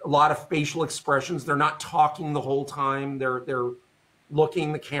a lot of facial expressions. They're not talking the whole time. They're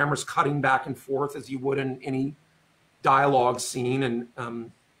looking, the camera's cutting back and forth as you would in any dialogue scene.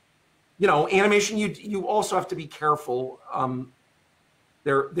 And, you know, animation, you also have to be careful.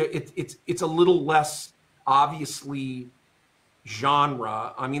 It's a little less obviously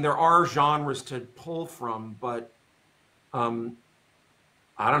genre. I mean, there are genres to pull from, but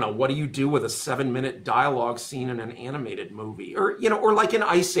I don't know. What do you do with a 7-minute dialogue scene in an animated movie? Or, you know, or like in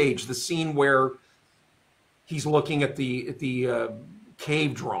Ice Age, the scene where he's looking at the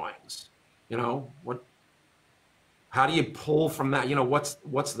cave drawings, you know, how do you pull from that? You know,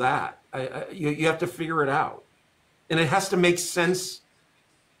 what's that? You have to figure it out, and it has to make sense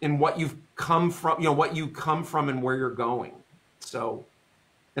in what you've come from, you know, what you come from and where you're going. So,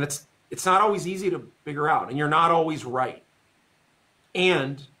 and it's not always easy to figure out, and you're not always right,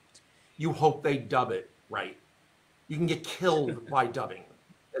 and you hope they dub it right. You can get killed by dubbing,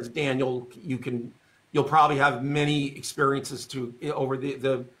 as Daniel, you'll probably have many experiences over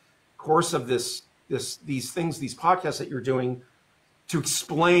the course of these podcasts that you're doing, to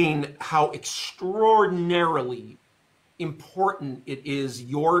explain how extraordinarily important it is,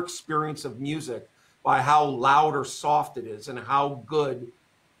 your experience of music, by how loud or soft it is, and how good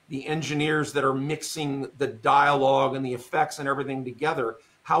the engineers that are mixing the dialogue and the effects and everything together,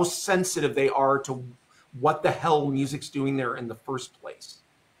 how sensitive they are to what the hell music's doing there in the first place.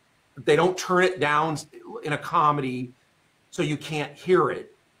 They don't turn it down in a comedy so you can't hear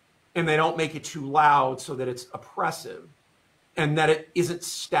it, and they don't make it too loud so that it's oppressive, and that it isn't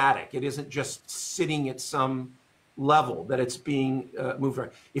static. It isn't just sitting at some level, that it's being moved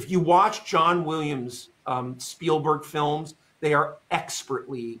around. If you watch John Williams' Spielberg films, they are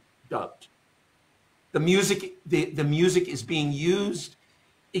expertly dubbed. The music is being used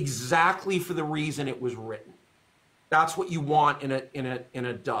exactly for the reason it was written. That's what you want in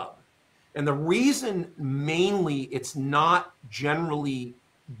a dub. And the reason mainly it's not generally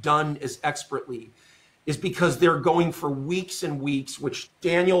done as expertly is because they're going for weeks and weeks, which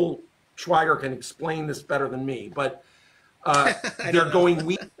Daniel Schweiger can explain this better than me, but they're going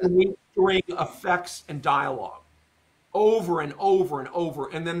weeks and weeks during effects and dialogue over and over and over.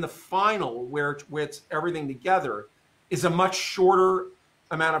 And then the final, where it's everything together, is a much shorter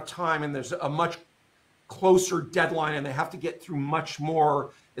amount of time, and there's a much closer deadline, and they have to get through much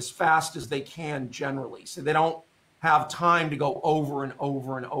more as fast as they can generally. So they don't have time to go over and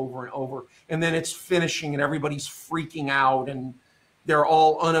over and over and over. And then it's finishing and everybody's freaking out and they're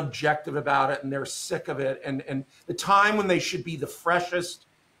all unobjective about it and they're sick of it. And the time when they should be the freshest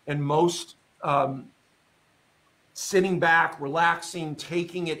and most sitting back, relaxing,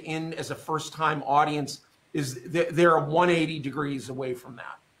 taking it in as a first-time audience, is they're 180 degrees away from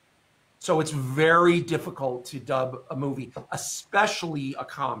that. So it's very difficult to dub a movie, especially a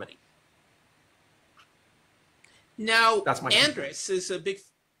comedy. Now, Andres is a big...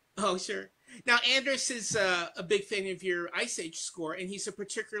 Oh, sure. Now, Andres is a big fan of your Ice Age score, and he's a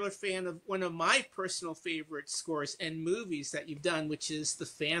particular fan of one of my personal favorite scores and movies that you've done, which is The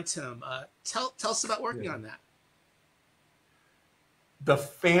Phantom. Tell us about working on that. The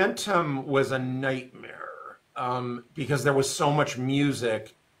Phantom was a nightmare because there was so much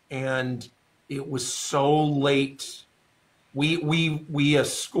music and it was so late. We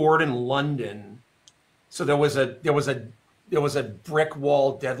scored in London, so there was a brick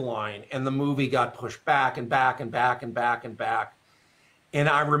wall deadline, and the movie got pushed back and back and back and back and back. And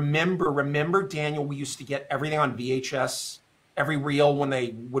I remember Daniel, we used to get everything on VHS. Every reel, when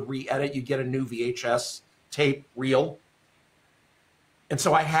they would re-edit, you get a new VHS tape reel. And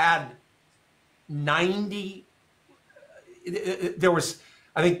so I had 90, there was,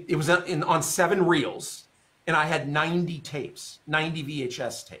 I think it was on 7 reels, and I had 90 tapes, 90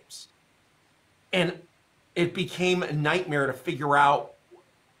 VHS tapes. And it became a nightmare to figure out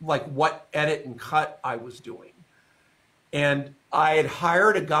like what edit and cut I was doing. And I had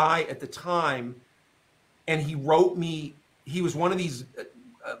hired a guy at the time, and he wrote me, he was one of these,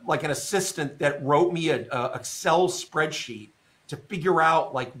 like an assistant that wrote me an Excel spreadsheet to figure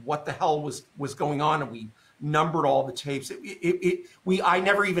out like what the hell was going on, and we numbered all the tapes. I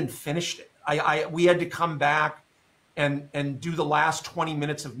never even finished it. We had to come back and do the last 20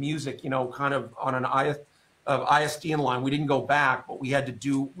 minutes of music, you know, kind of on an ISDN line. We didn't go back, but we had to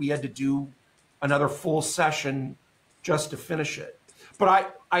do another full session just to finish it.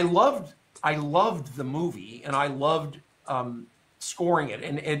 But I loved the movie, and I loved scoring it,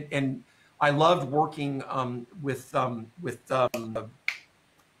 and I loved working with now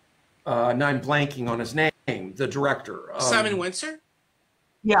I'm blanking on his name, the director. Simon Windsor?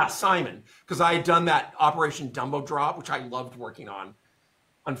 Yeah, Simon, because I had done that Operation Dumbo Drop, which I loved working on.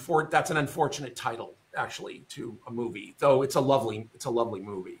 That's an unfortunate title, actually, to a movie, though it's a lovely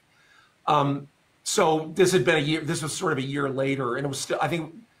movie. So this had been a year. This was sort of a year later, and it was still, I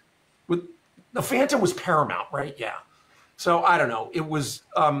think, with The Phantom was Paramount, right? Yeah. So I don't know. It was.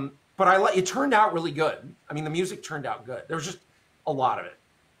 But it turned out really good. I mean, the music turned out good. There was just a lot of it.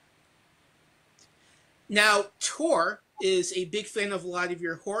 Now, Tor is a big fan of a lot of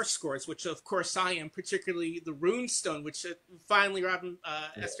your horror scores, which of course I am, particularly the Runestone, which finally Robin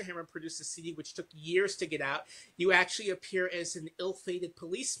Esterhammer produced a CD, which took years to get out. You actually appear as an ill-fated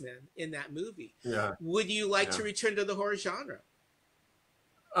policeman in that movie. Yeah. Would you like to return to the horror genre?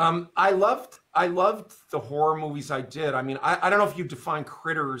 I loved the horror movies I did. I mean, I don't know if you define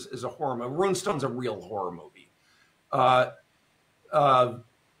Critters as a horror movie. Runestone's a real horror movie.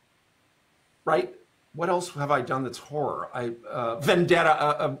 Right? What else have I done that's horror?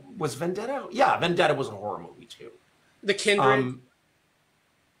 Vendetta, was Vendetta? Yeah, Vendetta was a horror movie too. The Kindred?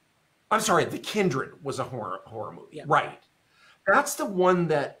 I'm sorry, The Kindred was a horror movie. Yeah. Right. That's the one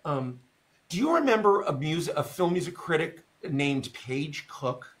that, do you remember a film music critic named Paige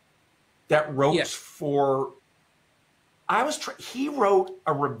Cook that wrote for, he wrote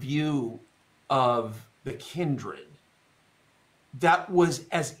a review of The Kindred that was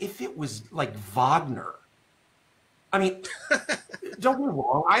as if it was like Wagner. I mean, don't get me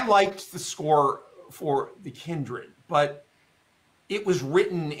wrong, I liked the score for The Kindred, but it was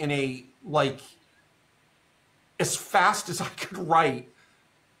written in a, like, as fast as I could write.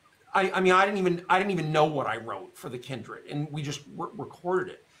 I mean, I didn't even know what I wrote for The Kindred, and we just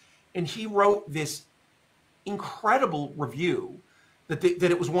recorded it. And he wrote this incredible review that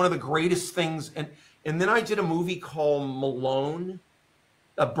it was one of the greatest things. And then I did a movie called Malone,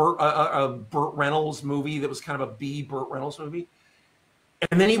 a Burt Reynolds movie that was kind of a B Burt Reynolds movie.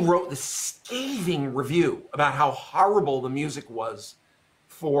 And then he wrote this scathing review about how horrible the music was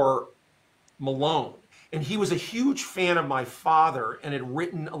for Malone. And he was a huge fan of my father and had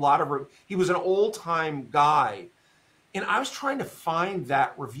written a lot of, he was an old time guy. And I was trying to find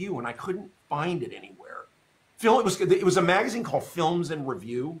that review and I couldn't find it anywhere. It was a magazine called Films and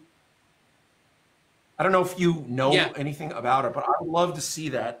Review. I don't know if you know anything about it, but I would love to see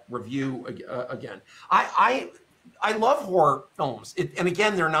that review again. I love horror films. And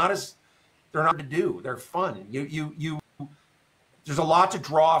again, they're not to do. They're fun. There's a lot to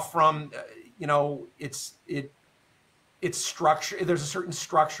draw from. You know, it's structure. There's a certain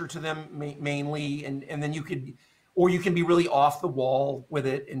structure to them mainly, and then you can be really off the wall with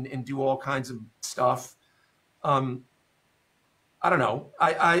it and do all kinds of stuff. I don't know.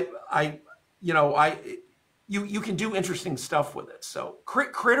 You can do interesting stuff with it. So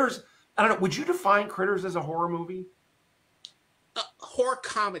Critters, I don't know. Would you define Critters as a horror movie? Horror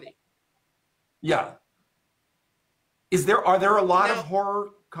comedy. Yeah. Are there a lot of horror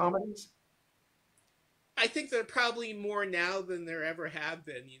comedies? I think there are probably more now than there ever have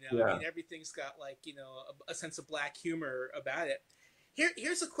been. I mean, everything's got a sense of black humor about it.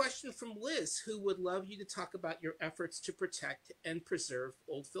 Here's a question from Liz, who would love you to talk about your efforts to protect and preserve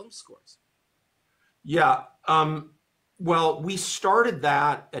old film scores. Yeah. Well, we started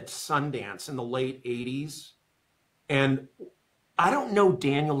that at Sundance in the late 80s. And I don't know,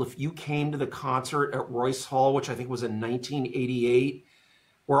 Daniel, if you came to the concert at Royce Hall, which I think was in 1988,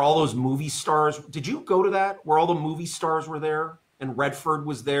 where all those movie stars, did you go to that? Where all the movie stars were there? And Redford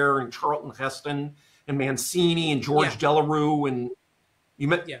was there, and Charlton Heston, and Mancini, and George Delarue, and you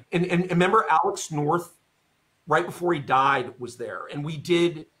met, and remember Alex North, right before he died, was there. And we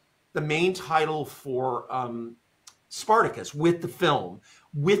did the main title for Spartacus with the film,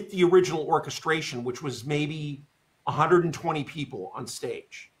 with the original orchestration, which was maybe 120 people on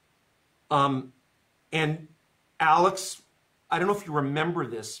stage. And Alex, I don't know if you remember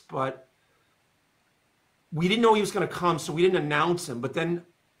this, but we didn't know he was going to come, so we didn't announce him. But then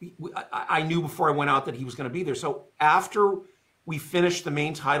I knew before I went out that he was going to be there. So after we finished the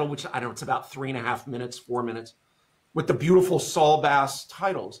main title, which I don't know, it's about 3.5 minutes, 4 minutes, with the beautiful Saul Bass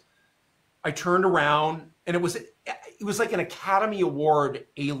titles, I turned around and it was like an Academy Award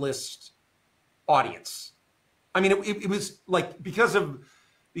A-list audience. I mean, it was like because of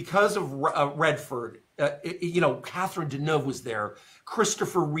Redford, Catherine Deneuve was there,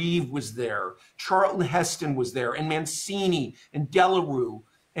 Christopher Reeve was there, Charlton Heston was there, and Mancini and Delarue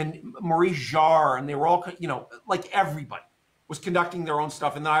and Maurice Jarre, and they were all, like everybody was conducting their own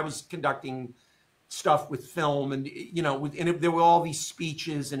stuff, and then I was conducting stuff with film, and there were all these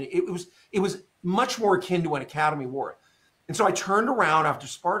speeches, and it was much more akin to an Academy Award. And so I turned around after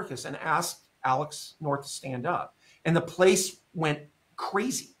Spartacus and asked Alex North to stand up, and the place went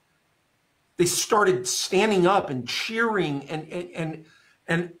crazy. They started standing up and cheering, and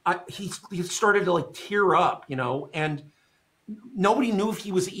he started to like tear up, and nobody knew if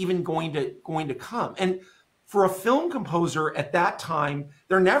he was even going to come. And for a film composer at that time,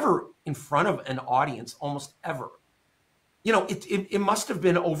 they're never in front of an audience, almost ever. It must have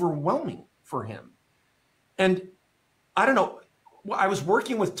been overwhelming for him. And I don't know, I was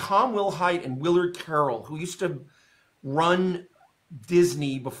working with Tom Wilhite and Willard Carroll, who used to run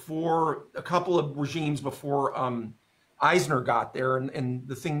Disney before a couple of regimes before Eisner got there, and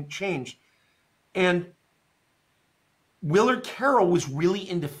the thing changed. And Willard Carroll was really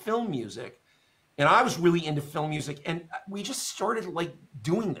into film music, and I was really into film music, and we just started like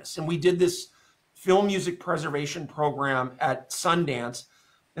doing this, and we did this film music preservation program at Sundance,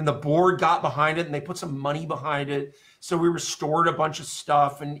 and the board got behind it, and they put some money behind it, so we restored a bunch of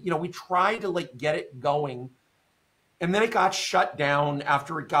stuff, and we tried to like get it going. And then it got shut down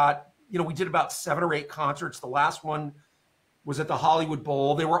after it got, we did about 7 or 8 concerts. The last one was at the Hollywood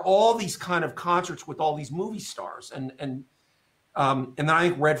Bowl. There were all these kind of concerts with all these movie stars. And then I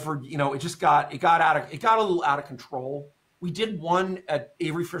think Redford, it got a little out of control. We did one at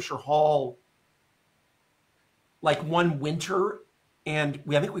Avery Fisher Hall, like one winter. And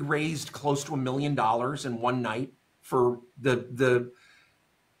I think we raised close to $1 million in one night for the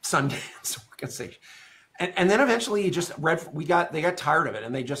Sundance organization. And then eventually they got tired of it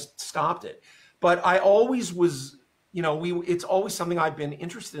and they just stopped it. But I always was, it's always something I've been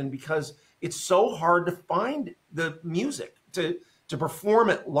interested in because it's so hard to find the music to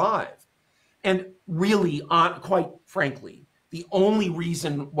perform it live. And really, quite frankly, the only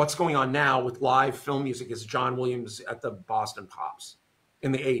reason what's going on now with live film music is John Williams at the Boston Pops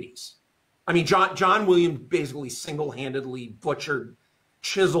in the 80s. I mean, John Williams basically single-handedly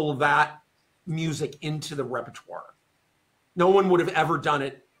chiseled that music into the repertoire. No one would have ever done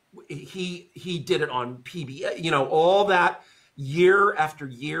it. He did it on PBS, you know, all that, year after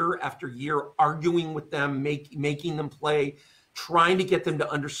year after year, arguing with them, making them play, trying to get them to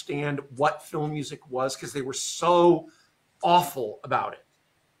understand what film music was, because they were so awful about it.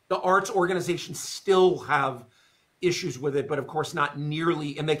 The arts organizations still have issues with it, but of course not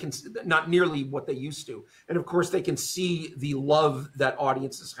nearly, and they can not nearly what they used to. And of course they can see the love that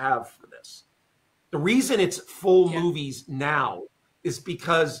audiences have for this. The reason it's full movies now is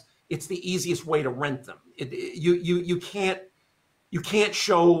because it's the easiest way to rent them. You can't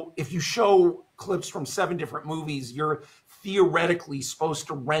show, if you show clips from 7 different movies, you're theoretically supposed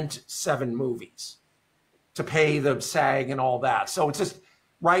to rent 7 movies to pay the SAG and all that. So it's just,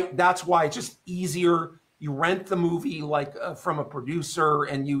 right, that's why it's just easier. You rent the movie like from a producer,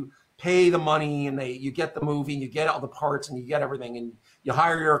 and you pay the money, and you get the movie, and you get all the parts, and you get everything, and you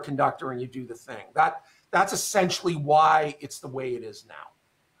hire your conductor, and you do the thing. That's essentially why it's the way it is now.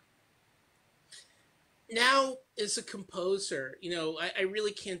 Now, as a composer, you know, I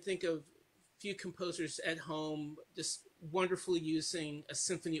really can't think of few composers at home just wonderfully using a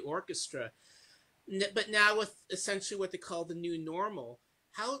symphony orchestra. But now with essentially what they call the new normal,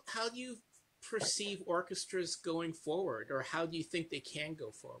 how do you perceive orchestras going forward, or how do you think they can go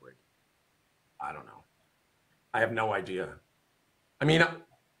forward? I don't know. I have no idea. I mean,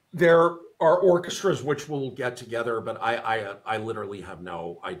 there are orchestras which will get together, but I literally have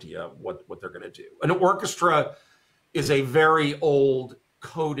no idea what they're going to do. An orchestra is a very old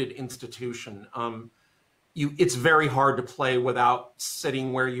coded institution. It's very hard to play without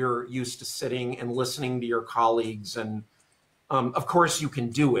sitting where you're used to sitting and listening to your colleagues. And of course you can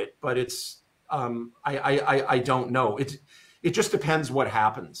do it, but it's I don't know. It just depends what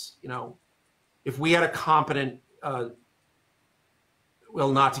happens. You know, if we had a competent well,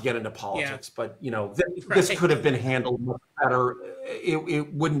 not to get into politics, but you know, this could have been handled much better.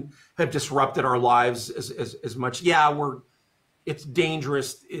 It wouldn't have disrupted our lives as much. Yeah, it's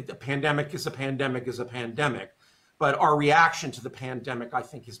dangerous. A pandemic is a pandemic is a pandemic, but our reaction to the pandemic, I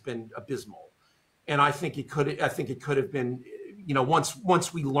think, has been abysmal. And I think it could have been, you know,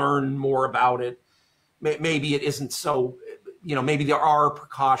 once we learn more about it, maybe it isn't so, you know, maybe there are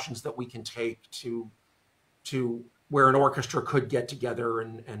precautions that we can take to where an orchestra could get together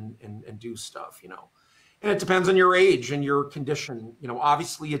and do stuff, you know. And it depends on your age and your condition. You know,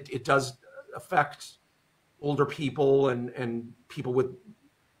 obviously it does affect older people and people with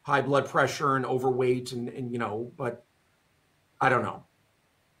high blood pressure and overweight and you know, but I don't know.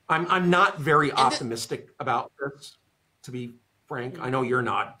 I'm not very optimistic about this, to be frank. I know you're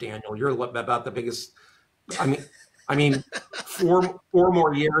not, Daniel. You're about the biggest. I mean, 4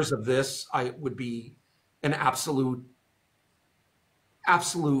 more years of this, I would be an absolute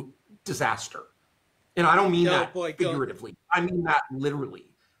disaster. And I don't mean that figuratively. I mean that literally.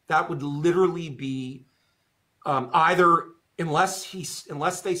 That would literally be either, unless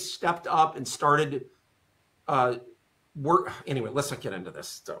they stepped up and started work. Anyway, let's not get into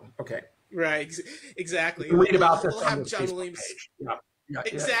this. So, okay. Right. Exactly. You can read about this. We'll have John Williams. Yeah,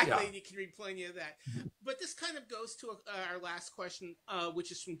 exactly. You can read plenty of that. But this kind of goes to our last question,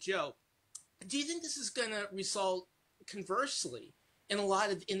 which is from Joe. Do you think this is going to result, conversely, in a lot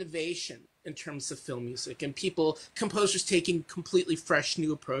of innovation in terms of film music and composers taking completely fresh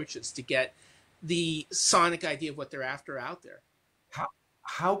new approaches to get the sonic idea of what they're after out there?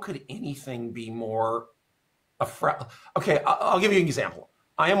 How could anything be more okay, I'll give you an example.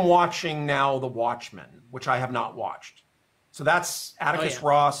 I am watching now The Watchmen, which I have not watched. So that's Atticus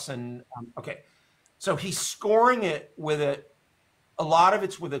Ross and okay. So he's scoring it with a lot of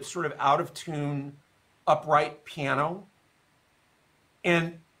it's with a sort of out of tune upright piano.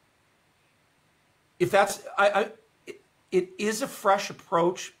 And if that's it is a fresh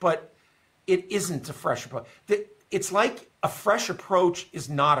approach, but it isn't a fresh approach. It's like a fresh approach is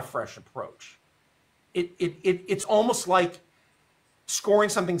not a fresh approach. It's almost like scoring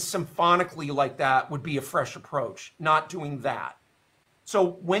something symphonically like that would be a fresh approach, not doing that.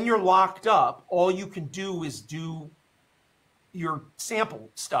 So when you're locked up, all you can do is do your sample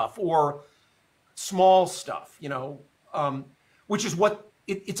stuff or small stuff, you know, which is what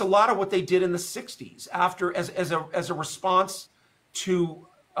it's a lot of what they did in the 60s after as a response to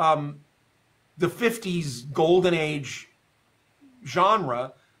the 50s golden age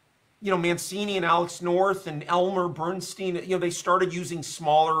genre. You know, Mancini and Alex North and Elmer Bernstein, you know, they started using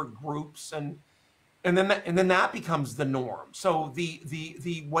smaller groups and then that becomes the norm. So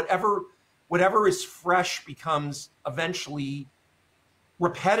the whatever is fresh becomes eventually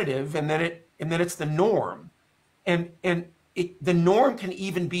repetitive, and then it's the norm. And the norm can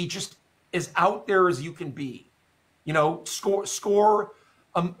even be just as out there as you can be. You know, score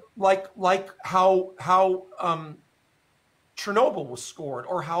like how Chernobyl was scored,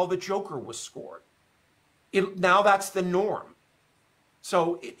 or how The Joker was scored. Now that's the norm.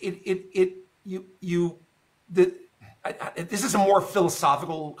 So this is a more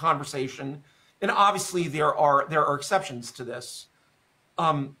philosophical conversation, and obviously there are exceptions to this.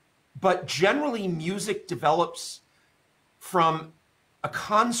 But generally, music develops from a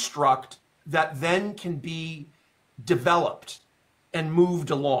construct that then can be developed and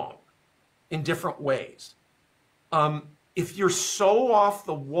moved along in different ways. If you're so off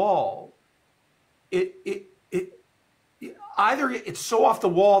the wall, either it's so off the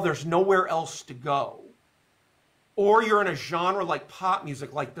wall there's nowhere else to go, or you're in a genre like pop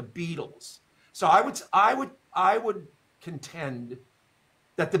music, like the Beatles. So I would contend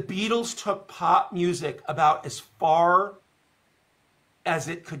that the Beatles took pop music about as far as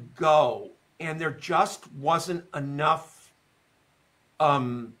it could go, and there just wasn't enough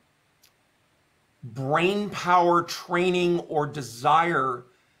brain power, training, or desire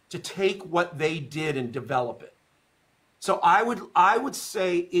to take what they did and develop it. So I would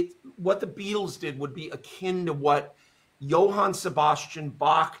say what the Beatles did would be akin to what Johann Sebastian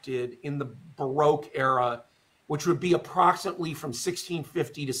Bach did in the Baroque era, which would be approximately from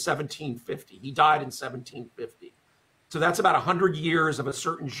 1650 to 1750. He died in 1750. So that's about 100 years of a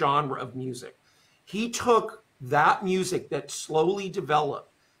certain genre of music. He took that music that slowly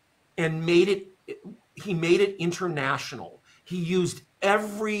developed and made it international. He used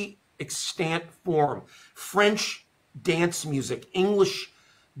every extant form: French dance music, English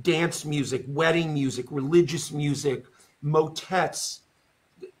dance music, wedding music, religious music, motets,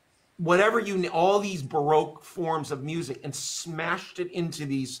 whatever all these Baroque forms of music, and smashed it into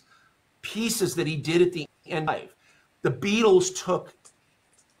these pieces that he did at the end of life. The Beatles took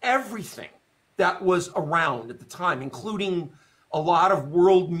everything that was around at the time, including a lot of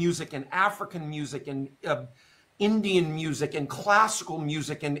world music and African music and Indian music and classical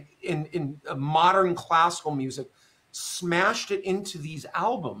music and modern classical music, smashed it into these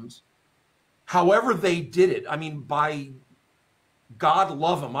albums. However they did it, I mean, by God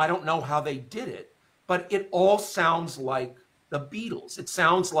love them, I don't know how they did it, but it all sounds like the Beatles. It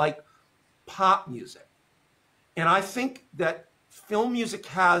sounds like pop music. And I think that film music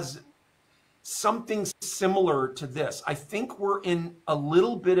has something similar to this. I think we're in a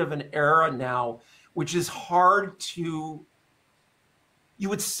little bit of an era now, which is hard to, they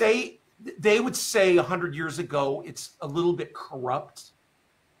would say 100 years ago, it's a little bit corrupt.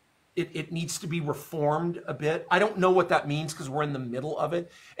 It needs to be reformed a bit. I don't know what that means because we're in the middle of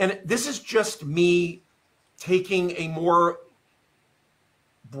it. And this is just me taking a more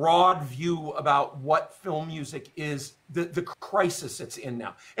broad view about what film music is, the crisis it's in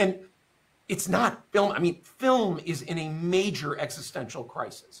now. And it's not film. I mean, film is in a major existential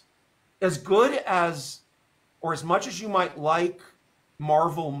crisis. As good as, or as much as you might like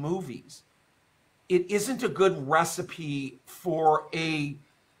Marvel movies, it isn't a good recipe for a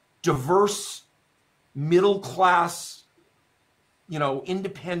diverse, middle-class,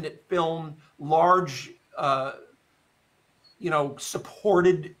 independent film, large,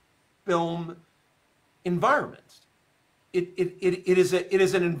 supported film environment. It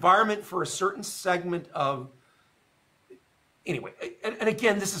is an environment for a certain segment of, anyway, and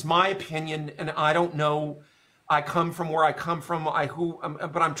again, this is my opinion, and I don't know, I come from where I come from,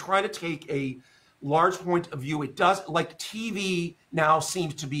 but I'm trying to take a large point of view. It does, like TV now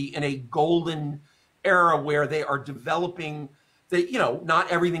seems to be in a golden era where they are developing,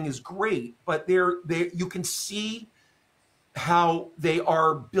 not everything is great, but you can see how they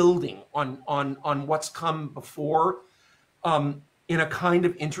are building on what's come before in a kind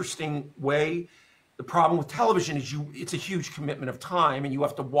of interesting way. The problem with television is it's a huge commitment of time, and you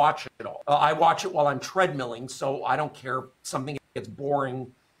have to watch it all. I watch it while I'm treadmilling, so I don't care if something gets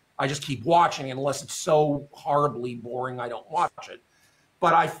boring. I just keep watching it unless it's so horribly boring I don't watch it.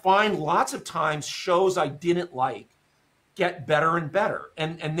 But I find lots of times shows I didn't like get better and better.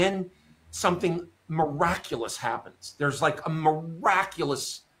 And then something miraculous happens. There's like a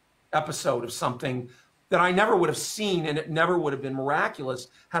miraculous episode of something that I never would have seen, and it never would have been miraculous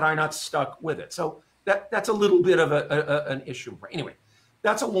had I not stuck with it. So that's a little bit of an issue. Anyway,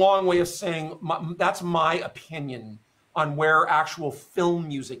 that's a long way of saying that's my opinion on where actual film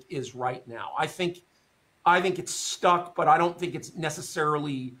music is right now. I think it's stuck, but I don't think it's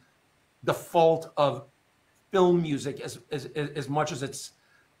necessarily the fault of film music as much as it's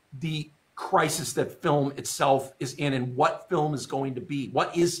the crisis that film itself is in, and what film is going to be.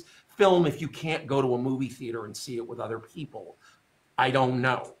 What is film if you can't go to a movie theater and see it with other people? I don't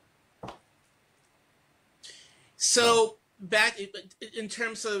know. So back in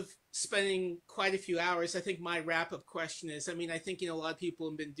terms of spending quite a few hours, I think my wrap-up question is, I mean, I think, a lot of people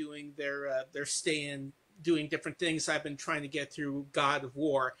have been doing their stay-in, doing different things. I've been trying to get through God of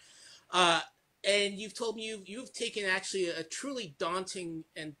War. And you've told me you've taken actually a truly daunting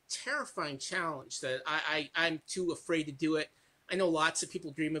and terrifying challenge that I'm too afraid to do it. I know lots of people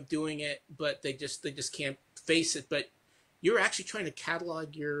dream of doing it, but they just can't face it. But you're actually trying to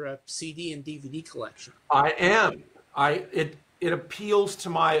catalog your CD and DVD collection. I am. It appeals to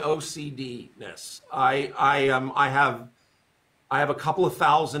my OCD-ness. I have a couple of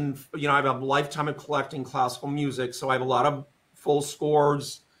thousand. I have a lifetime of collecting classical music, so I have a lot of full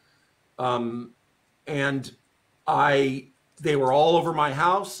scores. And they were all over my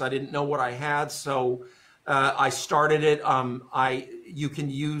house. I didn't know what I had, so I started it. You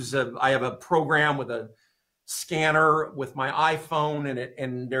can use I have a program with a scanner with my iPhone,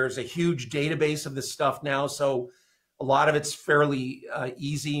 and there's a huge database of this stuff now. So a lot of it's fairly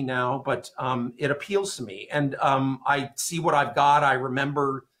easy now, but it appeals to me. And I see what I've got. I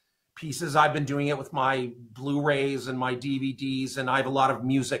remember pieces. I've been doing it with my Blu-rays and my DVDs, and I have a lot of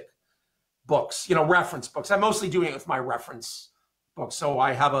music books, reference books. I'm mostly doing it with my reference books. So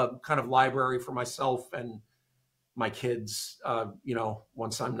I have a kind of library for myself and my kids,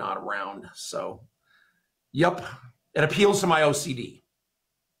 once I'm not around. So, yep, it appeals to my OCD.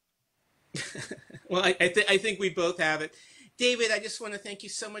 Well, I think we both have it. David, I just want to thank you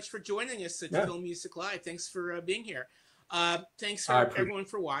so much for joining us at Film Music Live. Thanks for being here. Thanks for everyone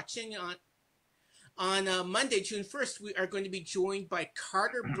for watching. On Monday, June 1st, we are going to be joined by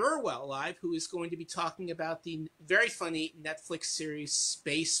Carter Burwell live, who is going to be talking about the very funny Netflix series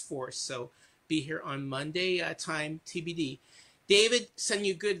Space Force. So be here on Monday, time TBD. David, sending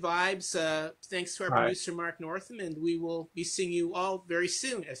you good vibes. Thanks to our producer, Mark Northam, and we will be seeing you all very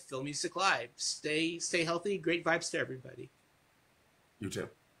soon at Film Music Live. Stay healthy. Great vibes to everybody. You too.